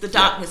shines, the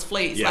darkness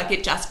flees. Yeah. Like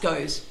it just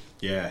goes.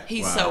 Yeah.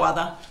 He's wow. so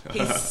other.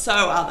 He's so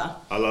other.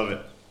 I love it.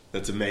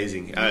 That's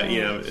amazing.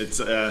 You know,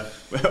 it's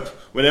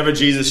whenever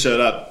Jesus showed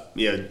up,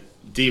 you know,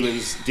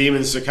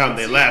 demons succumbed.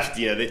 They left.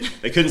 You know,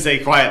 they couldn't stay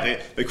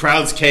quiet. The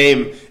crowds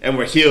came and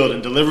were healed,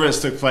 and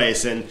deliverance took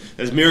place, and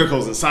there's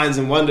miracles and signs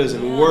and wonders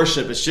and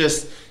worship. It's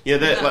just, you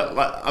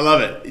know, I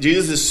love it.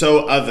 Jesus is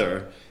so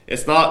other.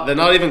 It's not. They're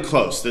not even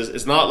close.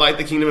 It's not like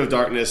the kingdom of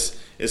darkness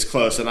is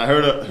close. And I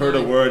heard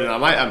a word, and I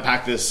might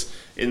unpack this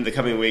in the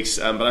coming weeks.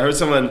 But I heard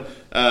someone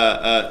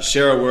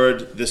share a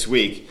word this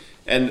week,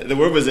 and the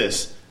word was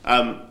this: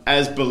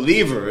 as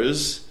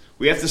believers,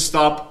 we have to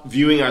stop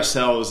viewing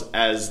ourselves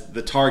as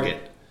the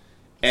target,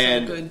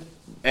 and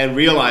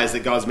realize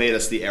that God's made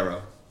us the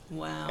arrow.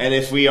 Wow. And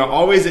if we are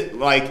always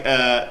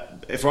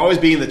if we're always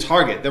being the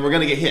target, then we're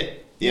going to get hit.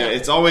 You know,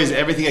 it's always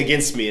everything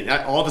against me and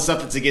all the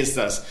stuff that's against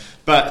us.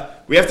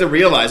 But we have to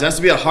realize, there has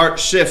to be a heart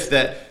shift,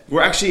 that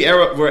we're actually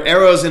we're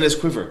arrows in his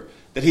quiver,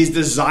 that he's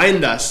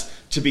designed us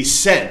to be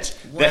sent,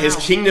 that his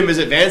kingdom is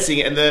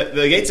advancing, and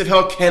the gates of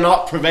hell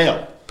cannot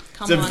prevail.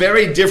 It's a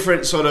very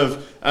different sort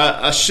of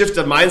a shift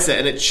of mindset,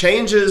 and it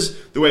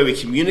changes the way we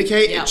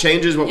communicate. It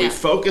changes what we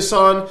focus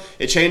on.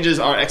 It changes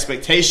our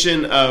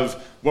expectation of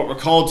what we're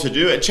called to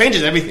do. It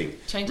changes everything.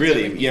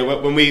 Everything. You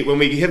know, when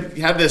we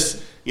have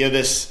this, you know,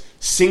 this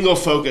single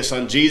focus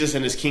on Jesus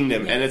and his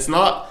kingdom, and it's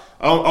not,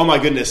 oh my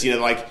goodness, you know,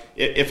 like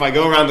if I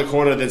go around the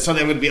corner, then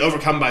suddenly I'm going to be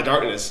overcome by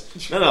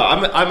darkness. No,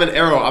 I'm an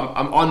arrow.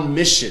 I'm on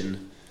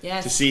mission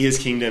to see his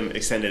kingdom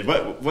extended.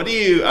 What do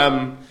you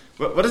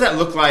what does that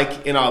look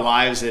like in our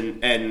lives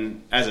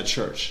and as a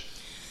church?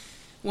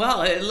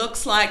 Well, it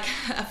looks like,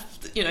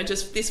 you know,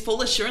 just this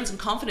full assurance and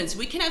confidence.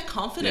 We can have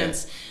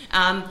confidence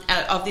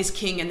of this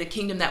king and the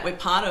kingdom that we're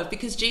part of,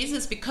 because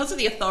Jesus, because of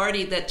the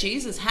authority that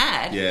Jesus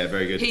had,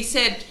 very good. He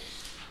said,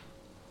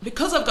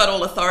 because I've got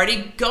all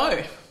authority,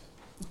 go.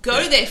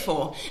 Go,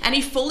 therefore. And he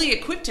fully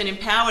equipped and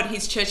empowered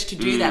his church to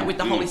do that with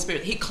the Holy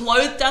Spirit. He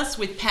clothed us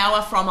with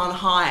power from on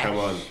high.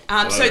 Come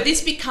on. So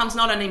this becomes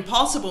not an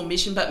impossible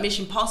mission, but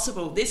mission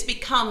possible. This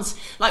becomes,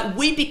 like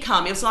we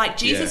become, it's like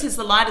Jesus is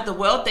the light of the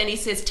world. Then he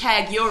says,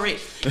 tag, you're it.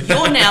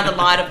 You're now the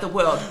light of the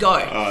world. Go.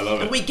 I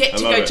love it. And we get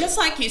to go, just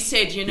like you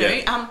said, you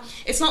know.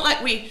 It's not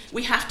like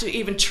we have to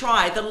even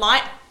try. The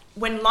light,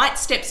 when light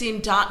steps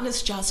in,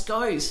 darkness just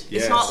goes.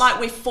 It's not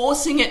like we're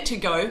forcing it to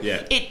go.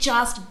 It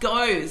just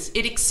goes.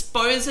 It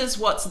exposes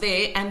what's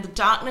there, and the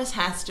darkness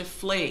has to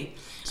flee.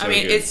 So I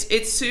mean, good.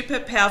 it's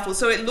super powerful.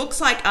 So it looks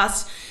like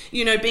us,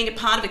 you know, being a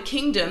part of a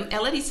kingdom.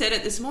 Elodie said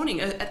it this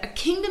morning, a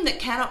kingdom that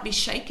cannot be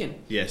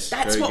shaken. Yes,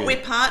 That's very what good.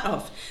 we're part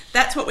of.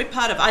 That's what we're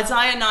part of.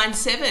 Isaiah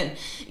 9:7,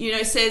 you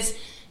know, says,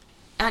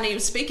 and he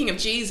was speaking of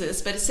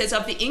Jesus, but it says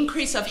of the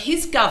increase of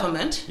his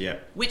government,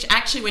 which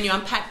actually, when you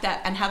unpack that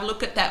and have a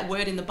look at that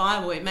word in the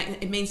Bible,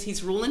 it means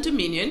his rule and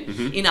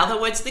dominion. In other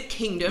words, the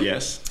kingdom.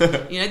 Yes.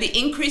 You know, the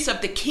increase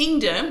of the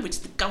kingdom, which is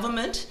the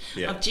government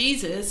of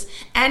Jesus,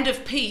 and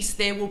of peace,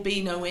 there will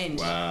be no end.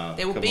 Wow.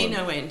 There will be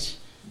no end.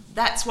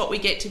 That's what we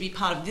get to be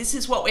part of. This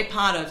is what we're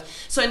part of.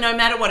 So no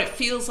matter what it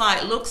feels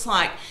like, looks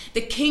like,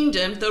 the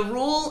kingdom, the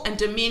rule and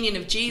dominion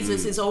of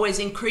Jesus is always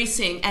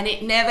increasing, and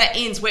it never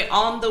ends. We're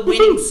on the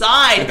winning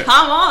side.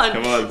 Come on.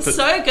 Come on.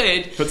 So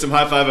good. Put some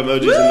high five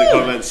emojis in the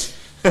comments.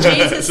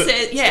 Jesus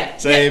said,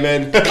 Say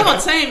amen. Come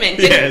on, say amen.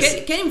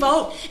 Yes. Get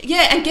involved.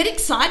 Yeah, and get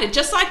excited.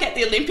 Just like at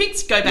the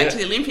Olympics, go back to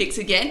the Olympics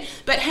again.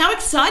 But how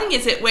exciting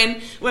is it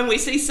when we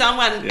see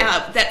someone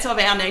that's of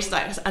our nation,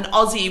 like an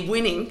Aussie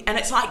winning, and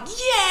it's like,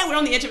 we're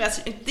on the edge of our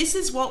seat. This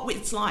is what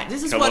it's like.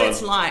 This is what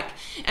it's like.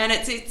 And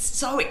it's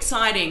so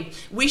exciting.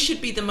 We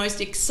should be the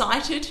most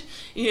excited,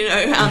 you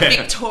know,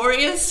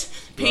 victorious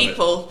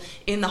people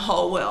in the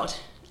whole world.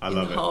 I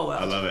love the it. whole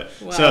world. I love it.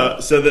 Wow.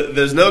 So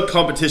there's no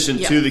competition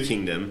Yeah. to the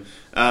kingdom,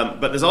 but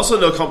there's also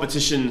no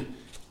competition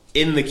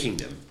in the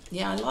kingdom.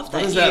 Yeah, I love that.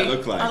 What does that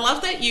look like? I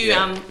love that you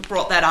Yeah.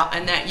 brought that up,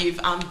 and that you've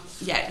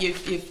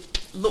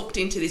looked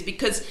into this,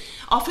 because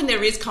often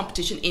there is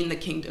competition in the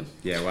kingdom.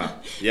 Yeah, wow.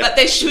 Yeah. But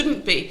there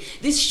shouldn't be.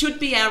 This should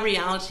be our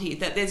reality,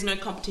 that there's no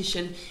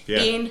competition Yeah.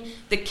 in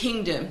the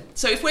kingdom.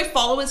 So if we're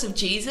followers of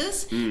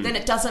Jesus, then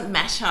it doesn't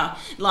matter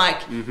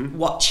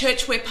what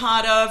church we're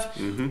part of,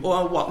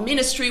 or what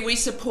ministry we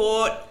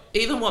support,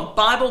 even what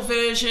Bible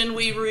version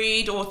we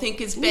read or think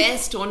is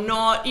best or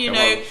not. Come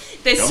know, on.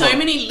 there's Come so on.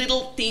 many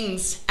little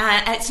things.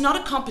 And it's not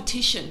a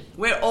competition.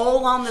 We're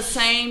all on the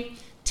same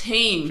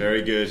team.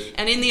 Very good.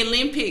 And in the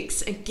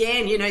Olympics,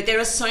 again, there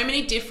are so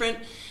many different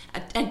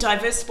and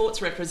diverse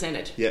sports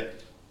represented. Yeah.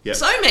 Yeah.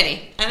 So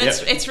many. And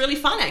Yep. it's really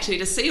fun, actually,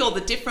 to see all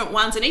the different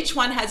ones. And each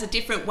one has a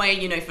different way,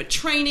 for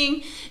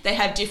training. They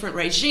have different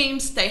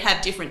regimes. They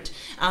have different,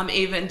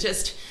 even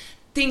just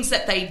things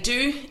that they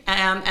do,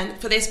 and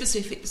for their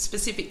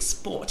specific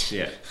sport.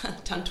 Yeah.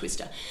 Tongue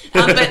twister.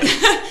 But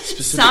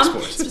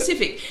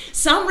Sport.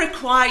 Some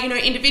require,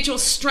 individual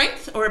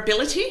strength or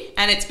ability,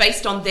 and it's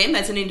based on them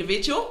as an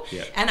individual.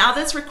 Yeah. And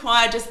others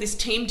require just this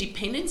team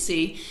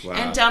dependency. Wow.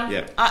 And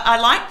Yeah. I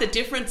like the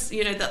difference,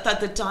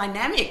 the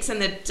dynamics and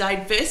the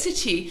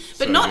diversity.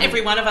 But So not good.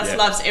 every one of us Yeah.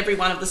 loves every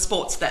one of the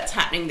sports that's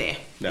happening there.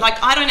 No.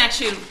 Like, I don't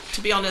actually,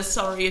 to be honest,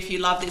 sorry if you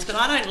love this, but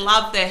I don't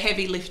love the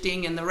heavy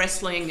lifting and the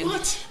wrestling and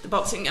What? the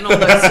boxing and all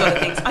those sort of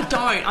things. I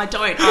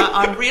don't.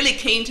 I'm really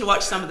keen to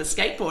watch some of the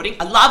skateboarding.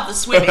 I love the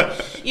swimming.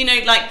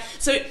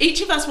 So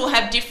each of us will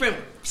have different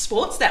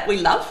sports that we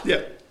love.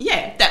 Yeah.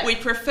 Yeah, that we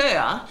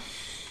prefer.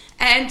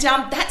 And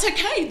that's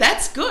okay.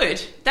 That's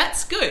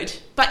good.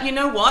 But you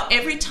know what?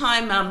 Every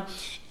time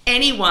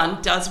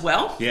anyone does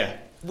well, Yeah.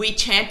 we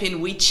champion,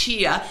 we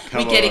cheer,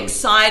 Come we get on.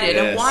 excited.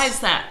 Yes. And why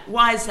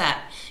is that?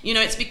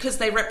 It's because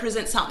they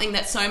represent something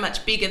that's so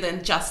much bigger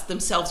than just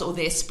themselves or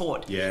their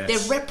sport. Yes.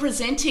 They're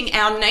representing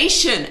our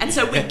nation. And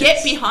so we Yes.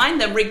 get behind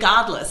them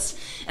regardless.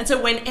 And so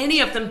when any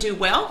of them do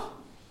well,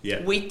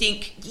 Yeah. we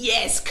think,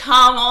 yes,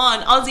 come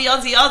on, Aussie,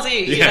 Aussie,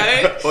 Aussie,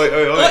 Yeah. Oi,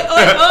 oi, oi. Oi,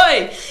 oi,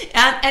 oi.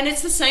 And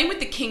it's the same with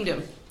the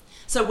kingdom.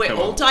 So we're Come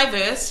all on.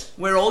 diverse,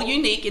 we're all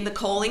unique in the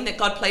calling that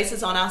God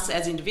places on us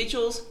as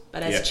individuals,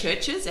 but as Yeah.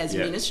 churches, as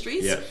Yeah.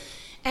 ministries. Yeah.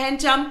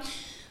 And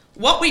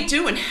what we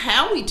do and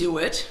how we do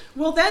it,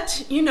 well,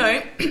 that,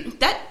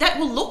 that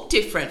will look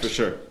different. For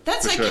sure.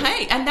 That's For sure.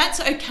 okay, and that's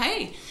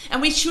okay.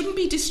 And we shouldn't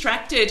be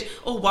distracted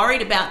or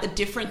worried about the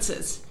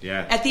differences.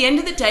 Yeah. At the end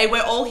of the day,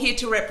 we're all here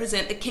to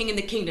represent the King and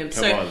the kingdom.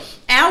 Come So on.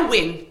 our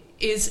win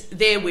is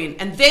their win,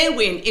 and their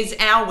win is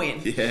our win.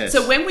 Yes.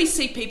 So when we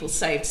see people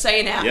saved, say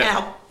in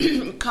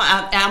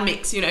our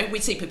mix, we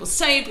see people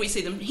saved, we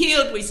see them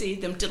healed, we see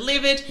them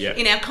delivered. Yeah.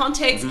 In our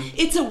context,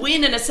 it's a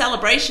win and a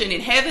celebration in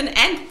heaven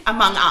and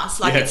among us.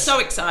 Like, Yes. it's so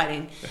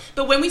exciting.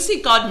 But when we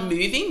see God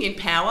moving in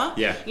power,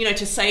 Yeah.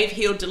 to save,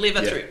 heal,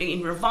 deliver Yeah. through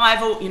in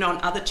revival, in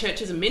other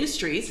churches and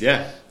ministries,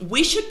 Yeah.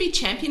 we should be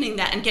championing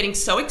that and getting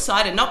so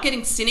excited, not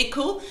getting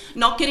cynical,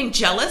 not getting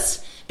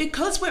jealous,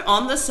 because we're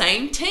on the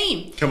same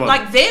team. Come on.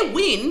 Like, their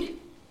win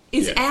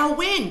is Yeah. our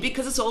win,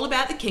 because it's all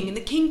about the King and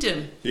the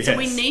kingdom. So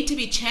we Yes. need to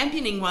be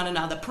championing one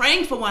another,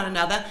 praying for one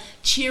another,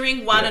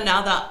 cheering one Yeah.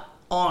 another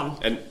on.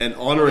 And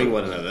honoring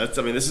one another.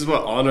 This is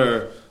what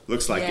honor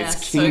looks like. Yeah,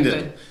 It's so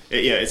kingdom.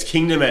 good. It's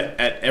kingdom at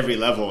every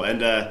level.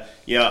 And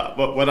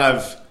what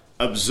I've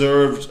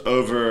observed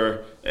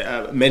over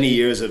many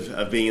years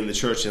of being in the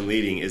church and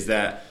leading is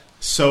that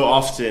so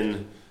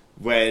often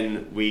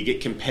when we get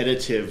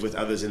competitive with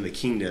others in the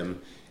kingdom,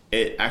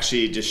 it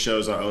actually just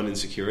shows our own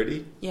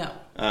insecurity. Yeah.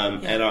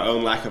 And our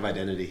own lack of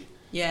identity.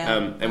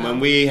 Yeah. And when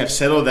we have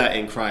settled that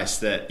in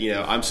Christ, that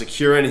I'm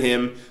secure in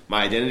Him,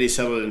 my identity is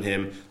settled in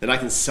Him, then I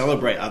can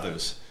celebrate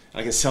others.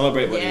 I can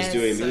celebrate what Yes, He's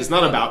doing. so Because it's not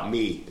good. about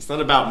me. It's not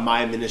about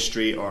my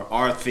ministry or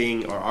our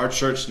thing or our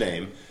church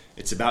name.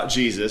 It's about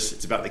Jesus.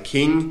 It's about the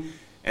King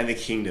and the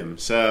kingdom.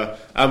 So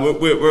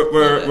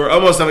we're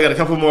almost done. We got a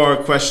couple more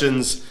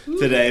questions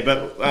today.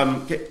 But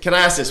can I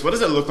ask this? What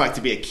does it look like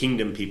to be a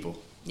kingdom people?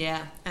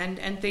 Yeah, and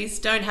these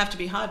don't have to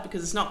be hard,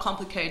 because it's not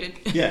complicated.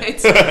 Yeah.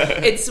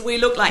 it's we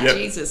look like Yep.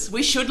 Jesus.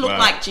 We should look Wow,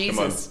 like come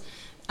on. Jesus.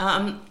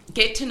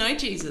 Get to know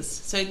Jesus.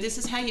 So this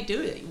is how you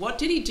do it. What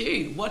did He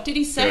do? What did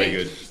He say?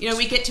 Very good.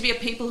 We get to be a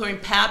people who are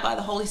empowered by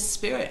the Holy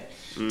Spirit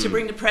to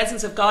bring the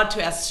presence of God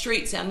to our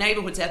streets, our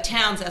neighborhoods, our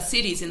towns, our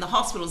cities, in the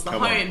hospitals, the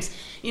Come on. homes,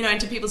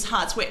 into people's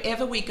hearts,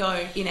 wherever we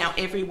go, in our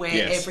everywhere,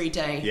 Yes. every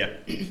day. Yeah.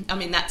 I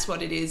mean, that's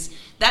what it is.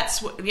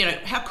 That's what,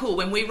 how cool.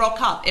 When we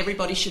rock up,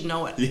 everybody should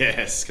know it.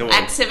 Yes, come on.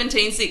 Acts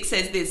 17:6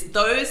 says this: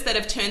 those that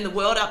have turned the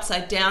world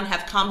upside down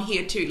have come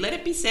here too. Let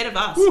it be said of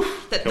us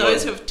that come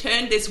those on. who have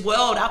turned this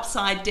world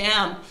upside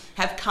down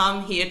have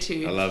come here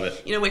too. I love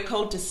it. We're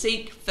called to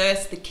seek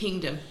first the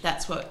kingdom.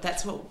 That's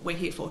what we're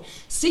here for.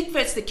 Seek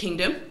first the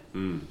kingdom.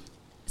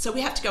 So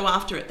we have to go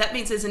after it. That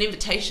means there's an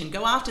invitation.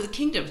 Go after the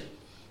kingdom.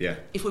 Yeah.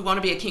 If we want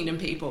to be a kingdom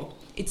people.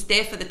 It's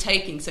there for the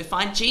taking. So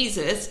find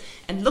Jesus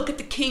and look at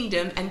the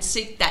kingdom and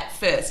seek that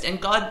first. And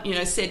God,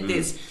 said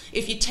this,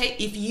 if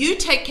you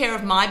take care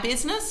of my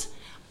business,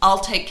 I'll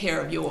take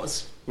care of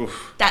yours.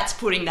 Oof. That's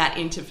putting that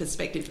into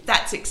perspective.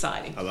 That's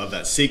exciting. I love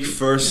that. Seek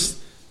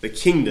first the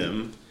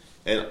kingdom,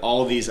 and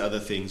all these other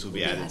things will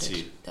be added to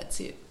you. That's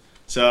it.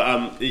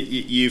 So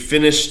you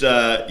finished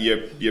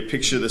your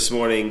picture this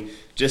morning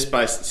just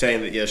by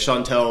saying that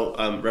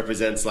Chantel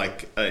represents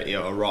like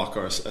a rock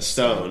or a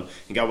stone,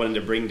 and God wanted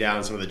to bring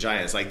down some of the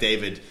giants, like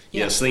David,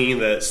 slinging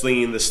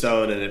the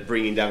stone and it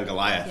bringing down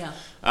Goliath.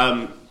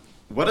 Yeah.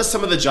 What are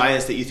some of the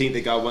giants that you think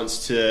that God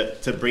wants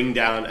to bring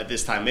down at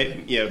this time?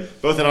 Maybe,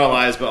 both in our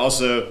lives, but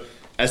also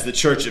as the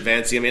church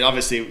advancing. I mean,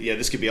 obviously,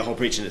 this could be a whole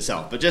preach in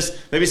itself, but just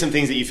maybe some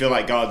things that you feel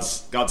like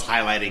God's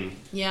highlighting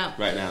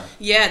right now.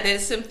 Yeah,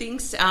 there's some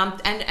things,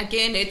 and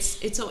again,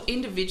 it's all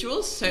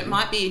individuals, so it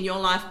might be in your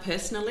life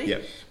personally.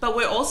 Yep. But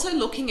we're also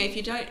looking.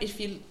 If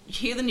you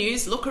hear the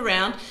news, look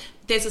around.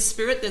 There's a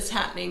spirit that's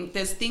happening.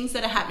 There's things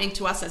that are happening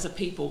to us as a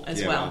people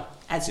as well,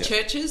 as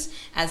churches,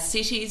 as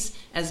cities,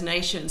 as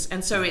nations,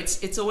 and so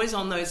it's always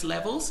on those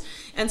levels.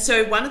 And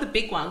so one of the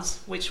big ones,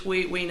 which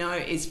we know,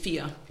 is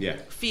fear. Yeah.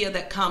 Fear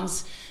that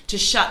comes to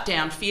shut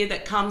down, fear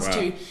that comes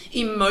to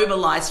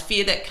immobilize,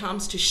 fear that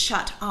comes to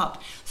shut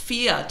up.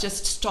 Fear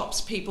just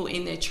stops people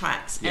in their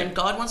tracks, and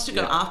God wants to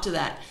go after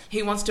that.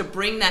 He wants to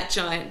bring that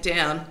giant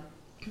down.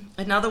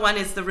 Another one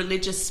is the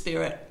religious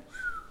spirit.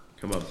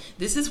 Come on.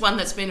 This is one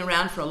that's been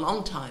around for a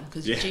long time,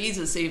 because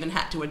Jesus even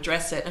had to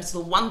address it. It's the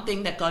one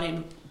thing that got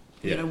him,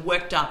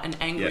 worked up and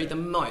angry the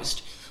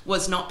most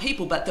was not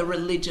people, but the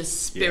religious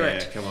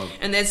spirit. Yeah, come on.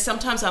 And there's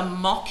sometimes a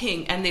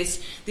mocking and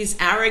this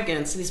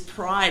arrogance, this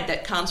pride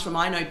that comes from,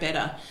 I know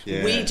better.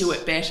 Yes. We do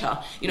it better.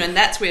 And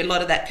that's where a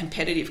lot of that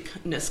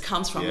competitiveness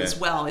comes from as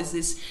well, is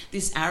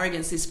this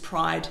arrogance, this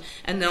pride,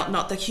 and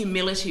not the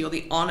humility or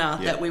the honor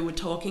that we were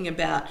talking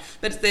about.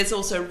 But there's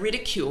also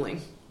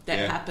ridiculing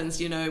that happens,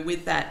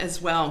 with that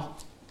as well.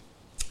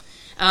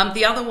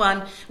 The other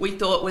one we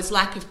thought was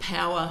lack of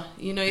power.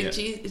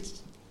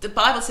 The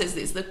Bible says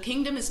this: the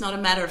kingdom is not a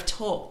matter of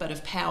talk, but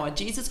of power.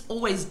 Jesus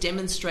always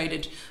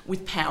demonstrated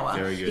with power.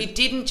 Very good. He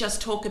didn't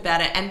just talk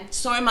about it. And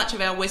so much of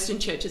our Western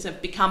churches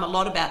have become a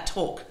lot about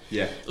talk.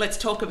 Yeah. Let's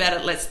talk about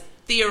it. Let's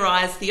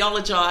theorize,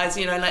 theologize,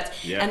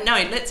 and no,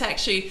 let's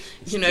actually,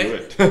 do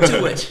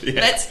it.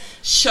 Let's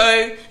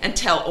show and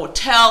tell, or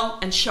tell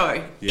and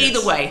show. Yes.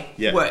 Either way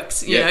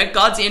works.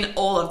 God's in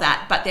all of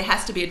that, but there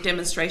has to be a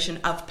demonstration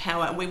of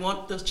power, and we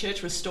want the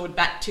church restored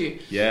back to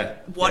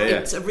what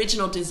its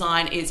original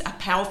design is, a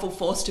powerful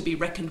force to be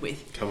reckoned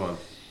with. Come on.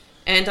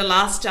 And the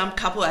last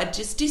couple are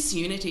just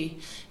disunity.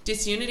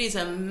 Disunity is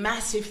a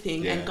massive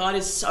thing, and God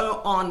is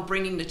so on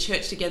bringing the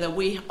church together.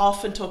 We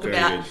often talk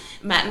about,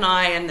 Matt and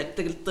I and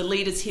the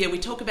leaders here, we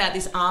talk about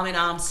this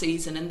arm-in-arm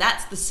season, and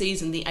that's the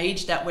season, the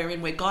age that we're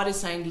in, where God is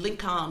saying,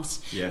 link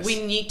arms. Yes.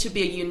 We need to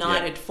be a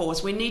united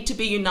force. We need to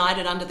be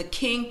united under the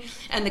King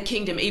and the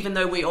kingdom, even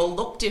though we all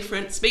look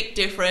different, speak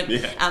different,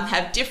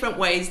 have different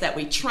ways that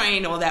we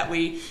train, or that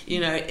we,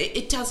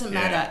 it doesn't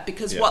matter,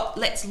 because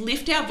let's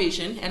lift our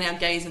vision and our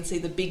gaze and see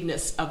the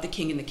bigness of the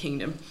King and the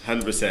kingdom.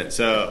 100%.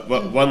 So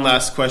one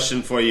last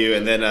question for you,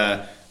 and then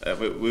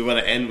we want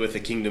to end with the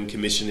kingdom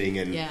commissioning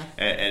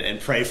and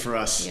pray for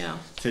us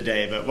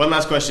today. But one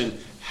last question: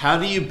 how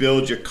do you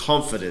build your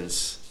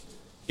confidence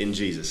in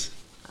Jesus?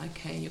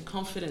 Okay, your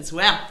confidence.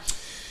 Wow.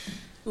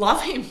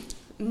 Love him.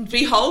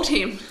 Behold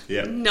him.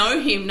 Yeah. Know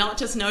him, not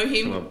just know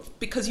him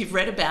because you've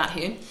read about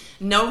him.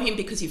 Know him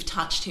because you've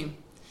touched him.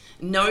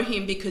 Know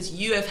him because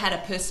you have had a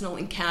personal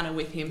encounter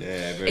with him.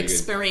 Yeah, very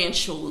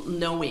experiential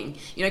knowing.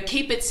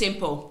 Keep it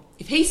simple.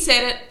 If he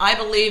said it, I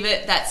believe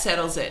it, that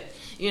settles it.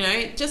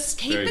 Just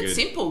keep it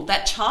simple.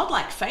 That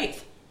childlike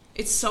faith.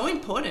 It's so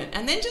important.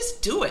 And then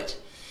just do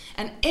it.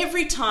 And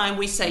every time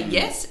we say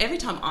yes, every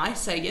time I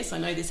say yes, I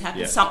know this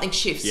happens, something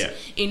shifts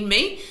in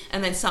me,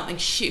 and then something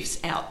shifts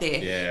out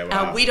there. Yeah,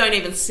 wow. We don't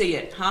even see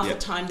it. Half the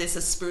time there's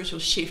a spiritual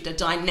shift, a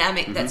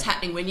dynamic that's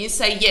happening. When you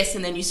say yes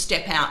and then you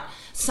step out,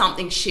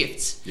 something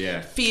shifts.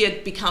 Yeah.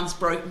 Fear becomes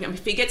broken.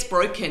 Fear gets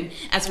broken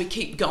as we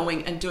keep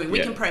going and doing.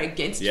 We can pray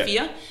against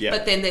fear,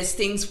 but then there's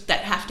things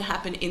that have to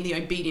happen in the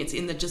obedience,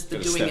 in the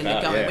doing and the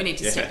going. We need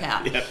to step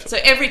out. Yeah. So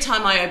every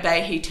time I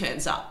obey, he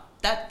turns up.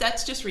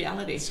 That's just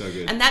reality. So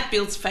good. And that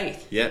builds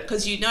faith. Yeah.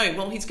 Because he's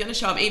going to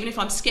show up. Even if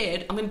I'm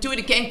scared, I'm going to do it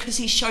again because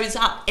he shows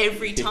up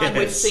every time.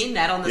 We've seen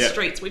that on the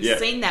streets. We've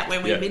seen that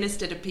when we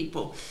minister to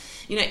people.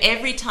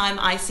 Every time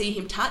I see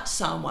him touch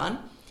someone,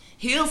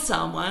 heal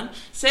someone,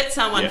 set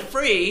someone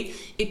free,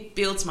 it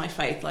builds my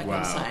faith, like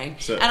I'm saying.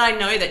 And I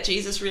know that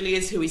Jesus really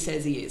is who he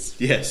says he is.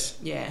 Yes.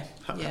 Yeah.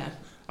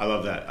 I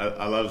love that.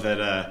 I love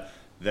that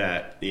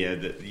that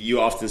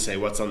you often say,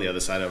 what's on the other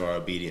side of our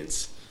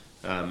obedience?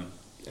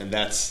 And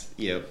that's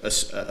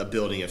a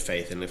building of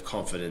faith and of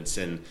confidence,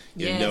 and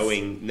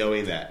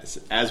knowing that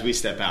as we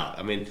step out.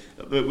 I mean,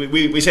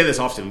 we say this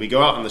often. We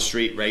go out on the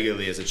street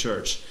regularly as a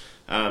church,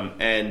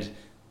 and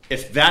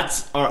if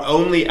that's our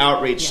only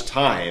outreach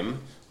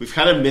time, we've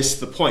kind of missed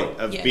the point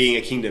of being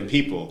a kingdom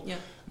people. Yeah.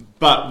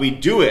 But we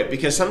do it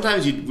because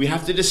sometimes we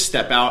have to just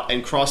step out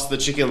and cross the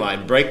chicken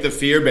line, break the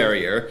fear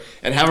barrier,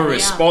 and have a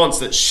response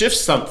that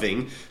shifts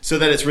something so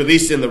that it's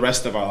released in the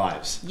rest of our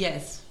lives.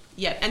 Yes.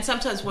 Yeah. And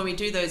sometimes when we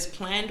do those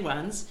planned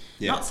ones,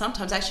 not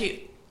sometimes,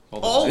 actually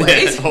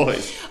always.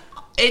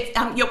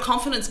 Your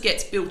confidence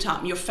gets built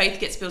up, your faith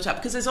gets built up,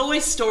 because there's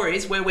always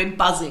stories where we're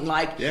buzzing,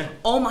 like,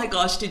 oh my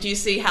gosh, did you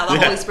see how the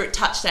Holy Spirit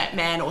touched that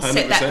man, or 100%.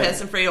 Set that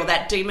person free, or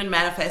that demon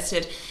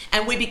manifested?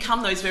 And we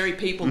become those very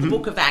people. The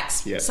book of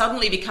Acts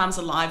suddenly becomes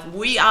alive.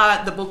 We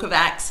are the book of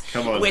Acts.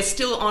 We're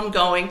still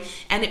ongoing,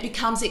 and it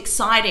becomes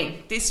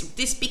exciting.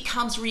 This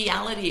becomes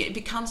reality. It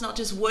becomes not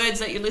just words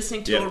that you're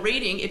listening to or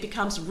reading, it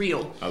becomes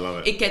real. I love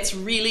it. It gets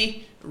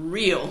really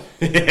real.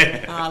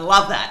 I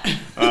love that.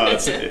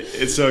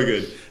 It's so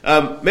good.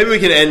 Maybe we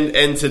can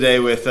end today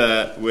with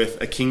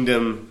a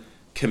kingdom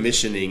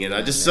commissioning, and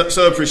I just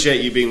so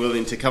appreciate you being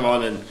willing to come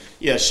on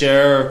and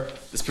share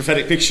this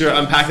prophetic picture,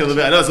 unpack it a little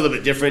bit. I know it's a little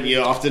bit different.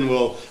 You often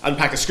will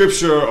unpack a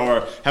scripture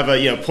or have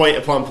a point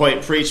upon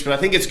point preach, but I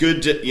think it's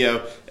good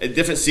to, at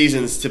different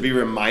seasons to be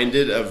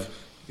reminded of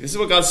this is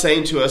what God's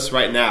saying to us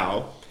right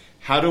now.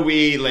 How do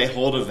we lay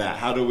hold of that?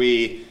 How do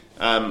we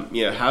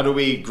how do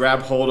we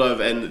grab hold of,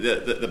 and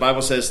the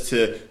Bible says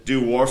to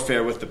do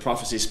warfare with the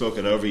prophecy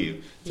spoken over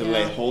you, to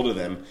lay hold of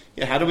them.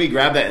 How do we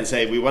grab that and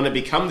say, we want to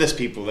become this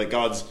people that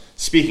God's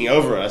speaking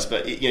over us,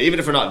 but even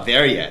if we're not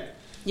there yet.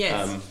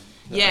 Yes.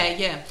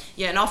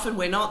 And often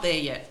we're not there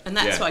yet, and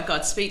that's why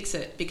God speaks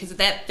it, because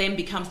that then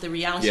becomes the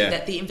reality,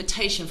 that the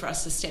invitation for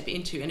us to step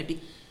into, and it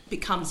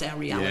becomes our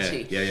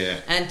reality.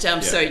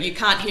 And so you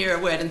can't hear a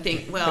word and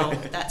think, well,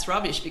 that's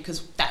rubbish,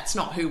 because that's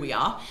not who we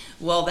are.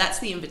 Well, that's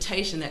the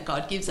invitation that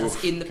God gives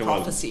us in the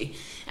prophecy.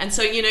 And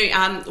so,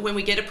 when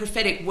we get a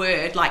prophetic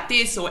word like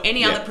this, or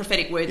any other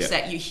prophetic words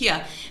that you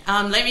hear,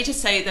 let me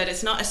just say that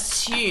it's not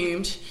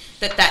assumed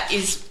that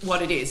is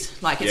what it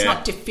is. Like, it's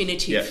not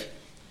definitive.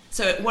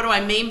 So what do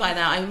I mean by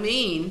that? I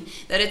mean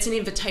that it's an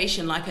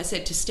invitation, like I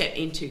said, to step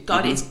into.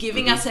 God is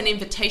giving us an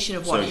invitation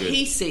of what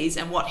he sees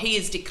and what he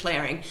is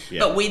declaring.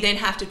 But we then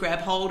have to grab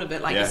hold of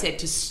it, like I said,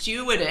 to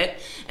steward it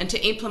and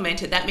to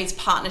implement it. That means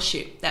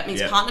partnership. That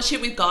means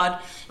partnership with God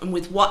and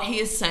with what he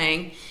is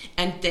saying,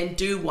 and then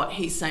do what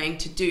he's saying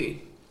to do.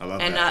 I love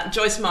that.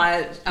 Joyce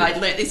Meyer, I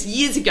learnt this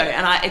years ago,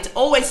 and it's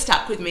always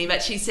stuck with me,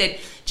 but she said,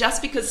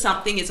 just because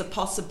something is a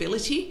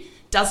possibility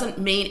doesn't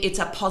mean it's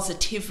a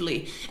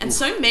positively. And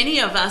so many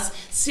of us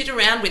sit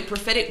around with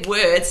prophetic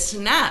words, so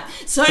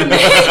many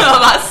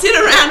of us sit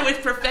around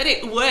with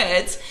prophetic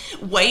words,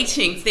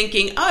 waiting,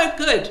 thinking, oh,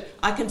 good,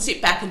 I can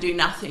sit back and do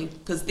nothing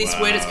because this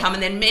word has come.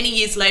 And then many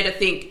years later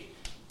think,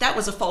 that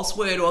was a false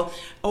word, or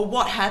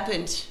what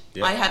happened?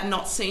 I have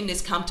not seen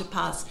this come to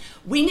pass.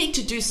 We need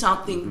to do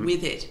something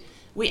with it.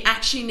 We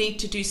actually need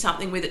to do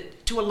something with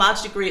it. To a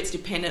large degree, it's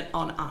dependent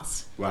on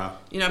us. Wow.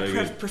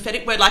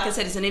 Prophetic word, like I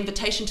said, is an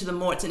invitation to the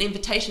more. It's an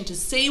invitation to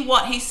see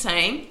what he's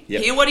saying,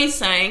 hear what he's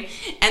saying,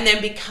 and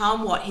then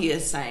become what he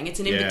is saying. It's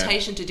an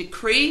invitation to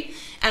decree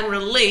and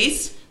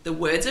release the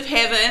words of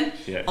heaven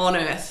on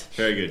earth.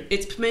 Very good.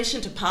 It's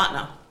permission to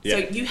partner. So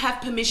you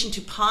have permission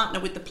to partner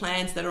with the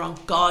plans that are on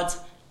God's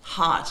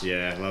heart.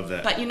 Yeah, I love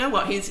that. But you know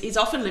what? He's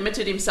often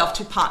limited himself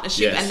to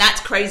partnership, and that's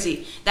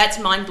crazy. That's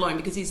mind-blowing,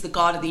 because he's the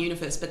God of the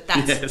universe. But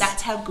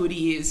that's how good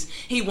he is.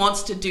 He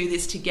wants to do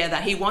this together.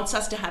 He wants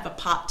us to have a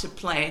part to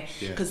play,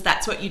 because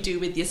that's what you do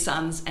with your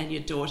sons and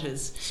your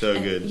daughters.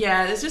 Good.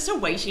 Yeah, there's just a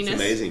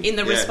weightiness in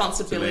the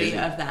responsibility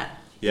of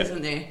that.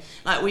 Isn't there?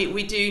 Like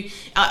we do.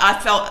 I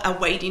felt a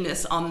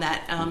weightiness on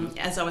that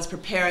as I was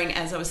preparing,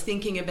 as I was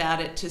thinking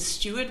about it, to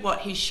steward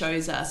what he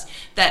shows us.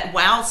 That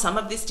some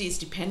of this is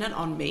dependent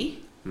on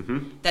me.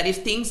 That if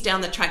things down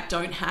the track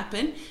don't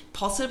happen,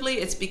 possibly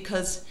it's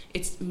because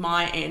it's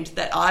my end,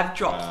 that I've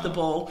dropped the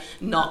ball,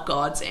 not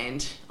God's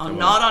end.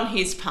 Not on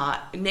his part,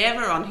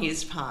 never on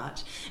his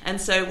part. And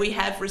so we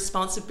have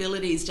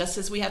responsibilities, just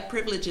as we have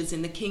privileges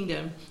in the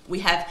kingdom. We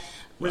have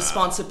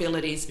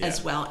responsibilities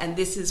as well, and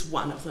this is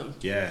one of them.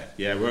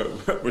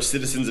 We're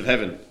citizens of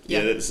heaven.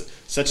 It's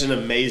such an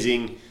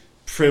amazing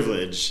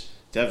privilege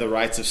to have the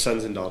rights of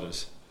sons and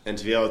daughters, and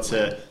to be able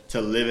to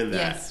live in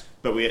that.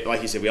 But we,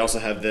 like you said, we also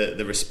have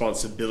the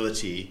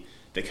responsibility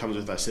that comes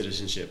with our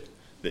citizenship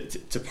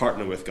to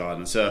partner with God.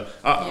 And so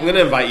I'm going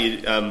to invite you,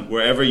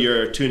 wherever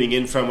you're tuning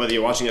in from, whether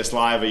you're watching us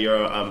live or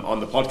you're on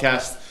the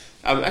podcast,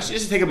 actually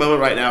just take a moment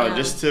right now and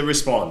just to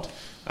respond.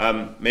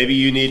 Maybe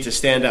you need to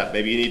stand up.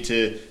 Maybe you need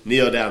to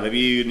kneel down. Maybe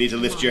you need to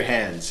lift your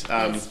hands.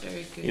 That's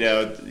very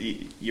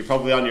good. You're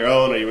probably on your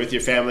own, or you're with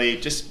your family.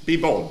 Just be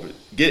bold.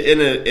 Get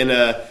in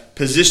a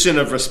position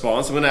of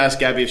response. I'm going to ask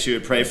Gabby if she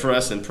would pray for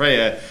us and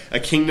pray a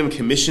kingdom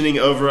commissioning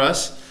over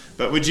us.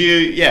 But would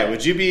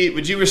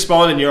you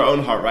respond in your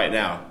own heart right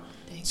now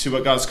to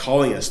what God's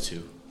calling us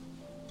to?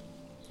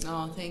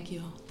 Oh, thank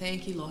you,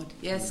 Lord.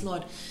 Yes,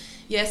 Lord.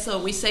 Yes,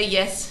 Lord. We say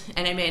yes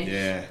and amen.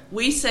 Yeah.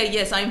 We say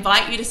yes. I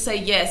invite you to say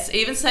yes.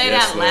 Even say it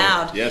Yes, out Lord.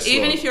 loud. Yes,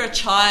 Even Lord. if you're a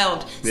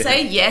child, Yeah.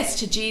 say yes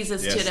to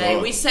Jesus Yes, today.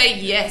 Lord. We say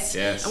yes.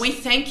 Yes. And we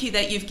thank you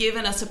that you've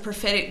given us a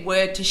prophetic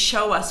word to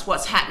show us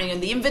what's happening.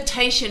 And the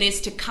invitation is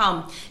to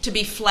come to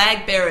be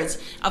flag bearers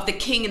of the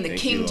King and the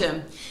Thank you, kingdom.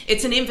 Lord.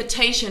 It's an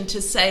invitation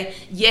to say,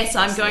 yes,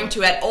 I'm going Lord.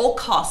 to, at all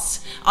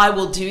costs, I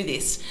will do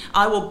this.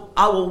 I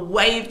will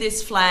wave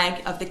this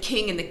flag of the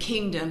King and the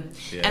kingdom.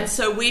 Yeah. And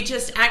so we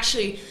just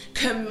actually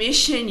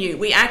commission you.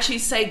 We actually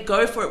say,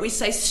 go for it. We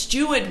say,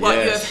 steward what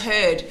you Yes. have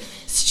heard.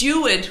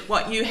 Steward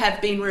what you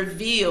have been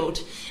revealed.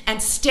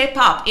 And step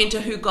up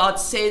into who God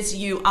says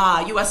you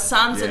are. You are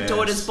sons and Yes.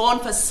 daughters born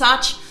for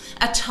such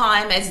a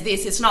time as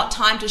this. It's not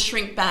time to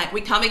shrink back.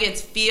 We come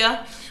against fear.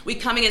 We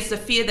come against the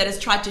fear that has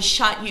tried to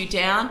shut you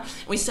down.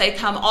 We say,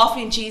 come off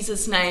in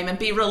Jesus' name and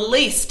be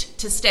released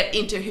to step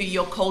into who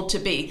you're called to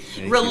be.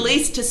 Thank you.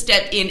 Released to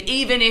step in,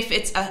 even if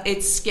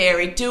it's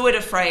scary. Do it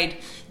afraid.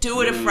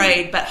 Do it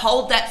afraid, but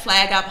hold that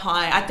flag up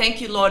high. I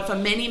thank you, Lord, for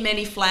many,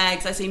 many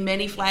flags. I see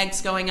many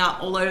flags going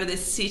up all over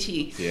this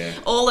city,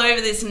 all over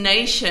this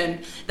nation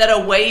that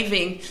are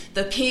waving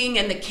the King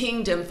and the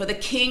kingdom, for the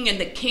King and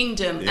the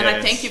kingdom. And I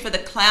Yes. thank you for the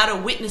cloud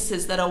of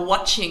witnesses that are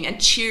watching and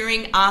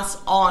cheering us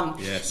on.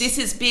 Yes. This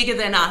is bigger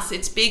than us.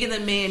 It's bigger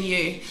than me and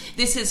you.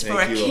 This is for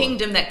Thank a you, Lord.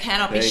 kingdom that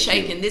cannot be Thank you.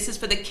 shaken. This is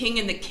for the King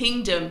and the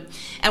kingdom.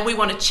 And we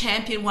want to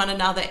champion one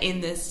another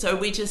in this. So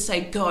we just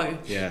say, go.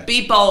 Yeah.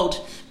 Be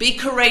bold. Be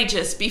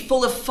courageous. Be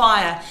full of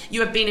fire. You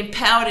have been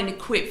empowered and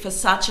equipped for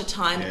such a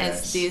time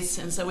as this.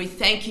 And so we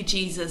thank you,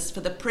 Jesus, for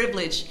the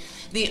privilege,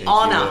 the Thank you,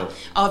 honor Lord.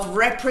 of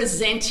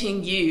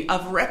representing you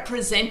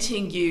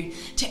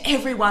to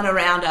everyone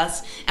around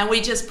us. And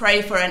we just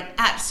pray for an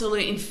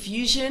absolute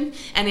infusion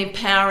and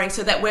empowering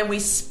so that when we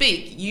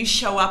speak, you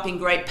show up in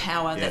great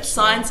power, that Yes,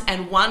 signs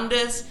and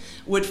wonders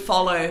would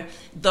follow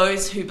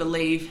those who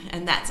believe,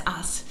 and that's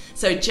us.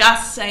 So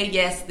just say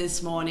yes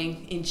this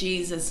morning in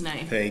Jesus'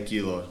 name. Thank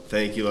you, Lord.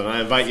 Thank you, Lord. I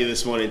invite you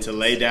this morning to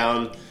lay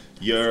down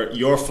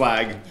your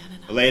flag,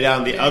 lay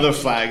down the other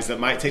flags that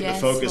might take the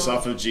Yes, focus Lord.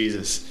 off of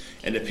Jesus,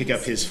 and to pick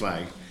up his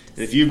flag.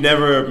 And if you've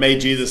never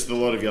made Jesus the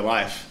Lord of your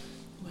life,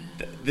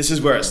 this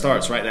is where it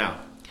starts right now.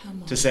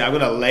 Come on. To say, I'm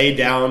going to lay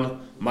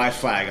down my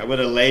flag. I'm going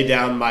to lay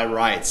down my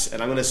rights.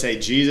 And I'm going to say,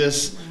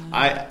 Jesus,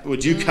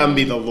 would you come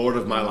be the Lord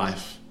of my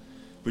life?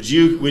 Would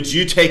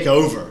you take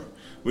over?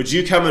 Would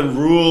you come and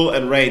rule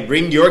and reign?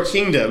 Bring your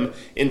kingdom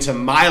into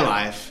my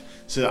life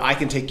so that I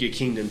can take your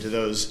kingdom to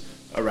those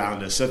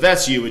around us. So if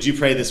that's you, would you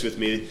pray this with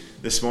me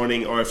this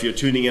morning? Or if you're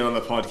tuning in on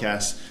the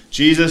podcast,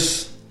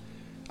 Jesus,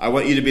 I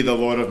want you to be the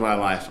Lord of my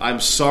life.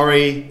 I'm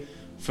sorry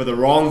for the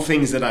wrong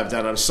things that I've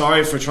done. I'm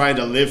sorry for trying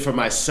to live for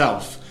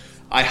myself.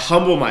 I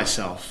humble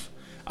myself.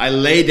 I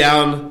lay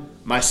down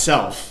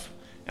myself.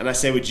 And I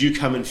say, would you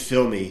come and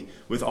fill me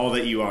with all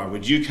that you are?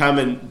 Would you come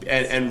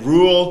and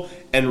rule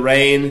and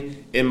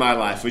reign in my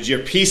life? Would your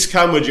peace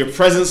come? Would your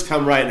presence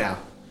come right now?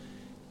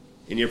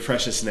 In your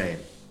precious name.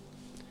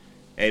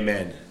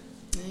 Amen.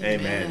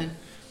 Amen.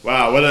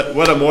 Wow,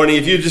 what a morning.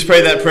 If you just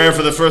prayed that prayer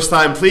for the first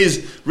time,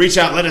 please reach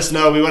out, let us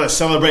know. We want to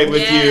celebrate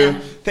with you.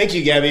 Thank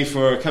you, Gabby,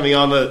 for coming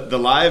on the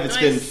live. It's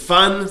been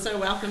fun. So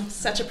welcome.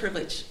 Such a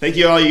privilege. Thank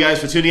you all you guys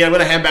for tuning in. I'm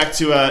going to hand back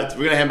to we're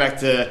going to hand back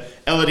to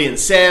Elodie and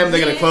Sam.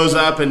 They're going to close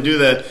up and do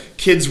the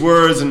kids'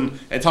 words and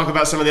talk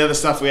about some of the other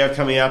stuff we have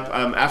coming up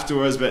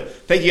afterwards. But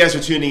thank you guys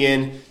for tuning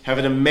in. Have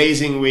an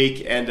amazing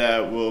week, and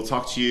we'll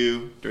talk to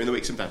you during the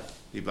week sometime.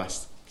 Be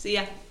blessed. See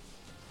ya.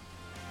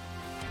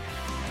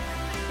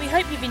 We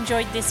hope you've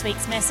enjoyed this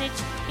week's message.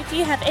 If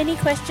you have any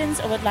questions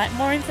or would like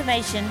more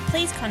information,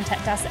 please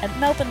contact us at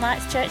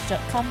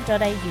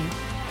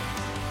melbournelightschurch.com.au.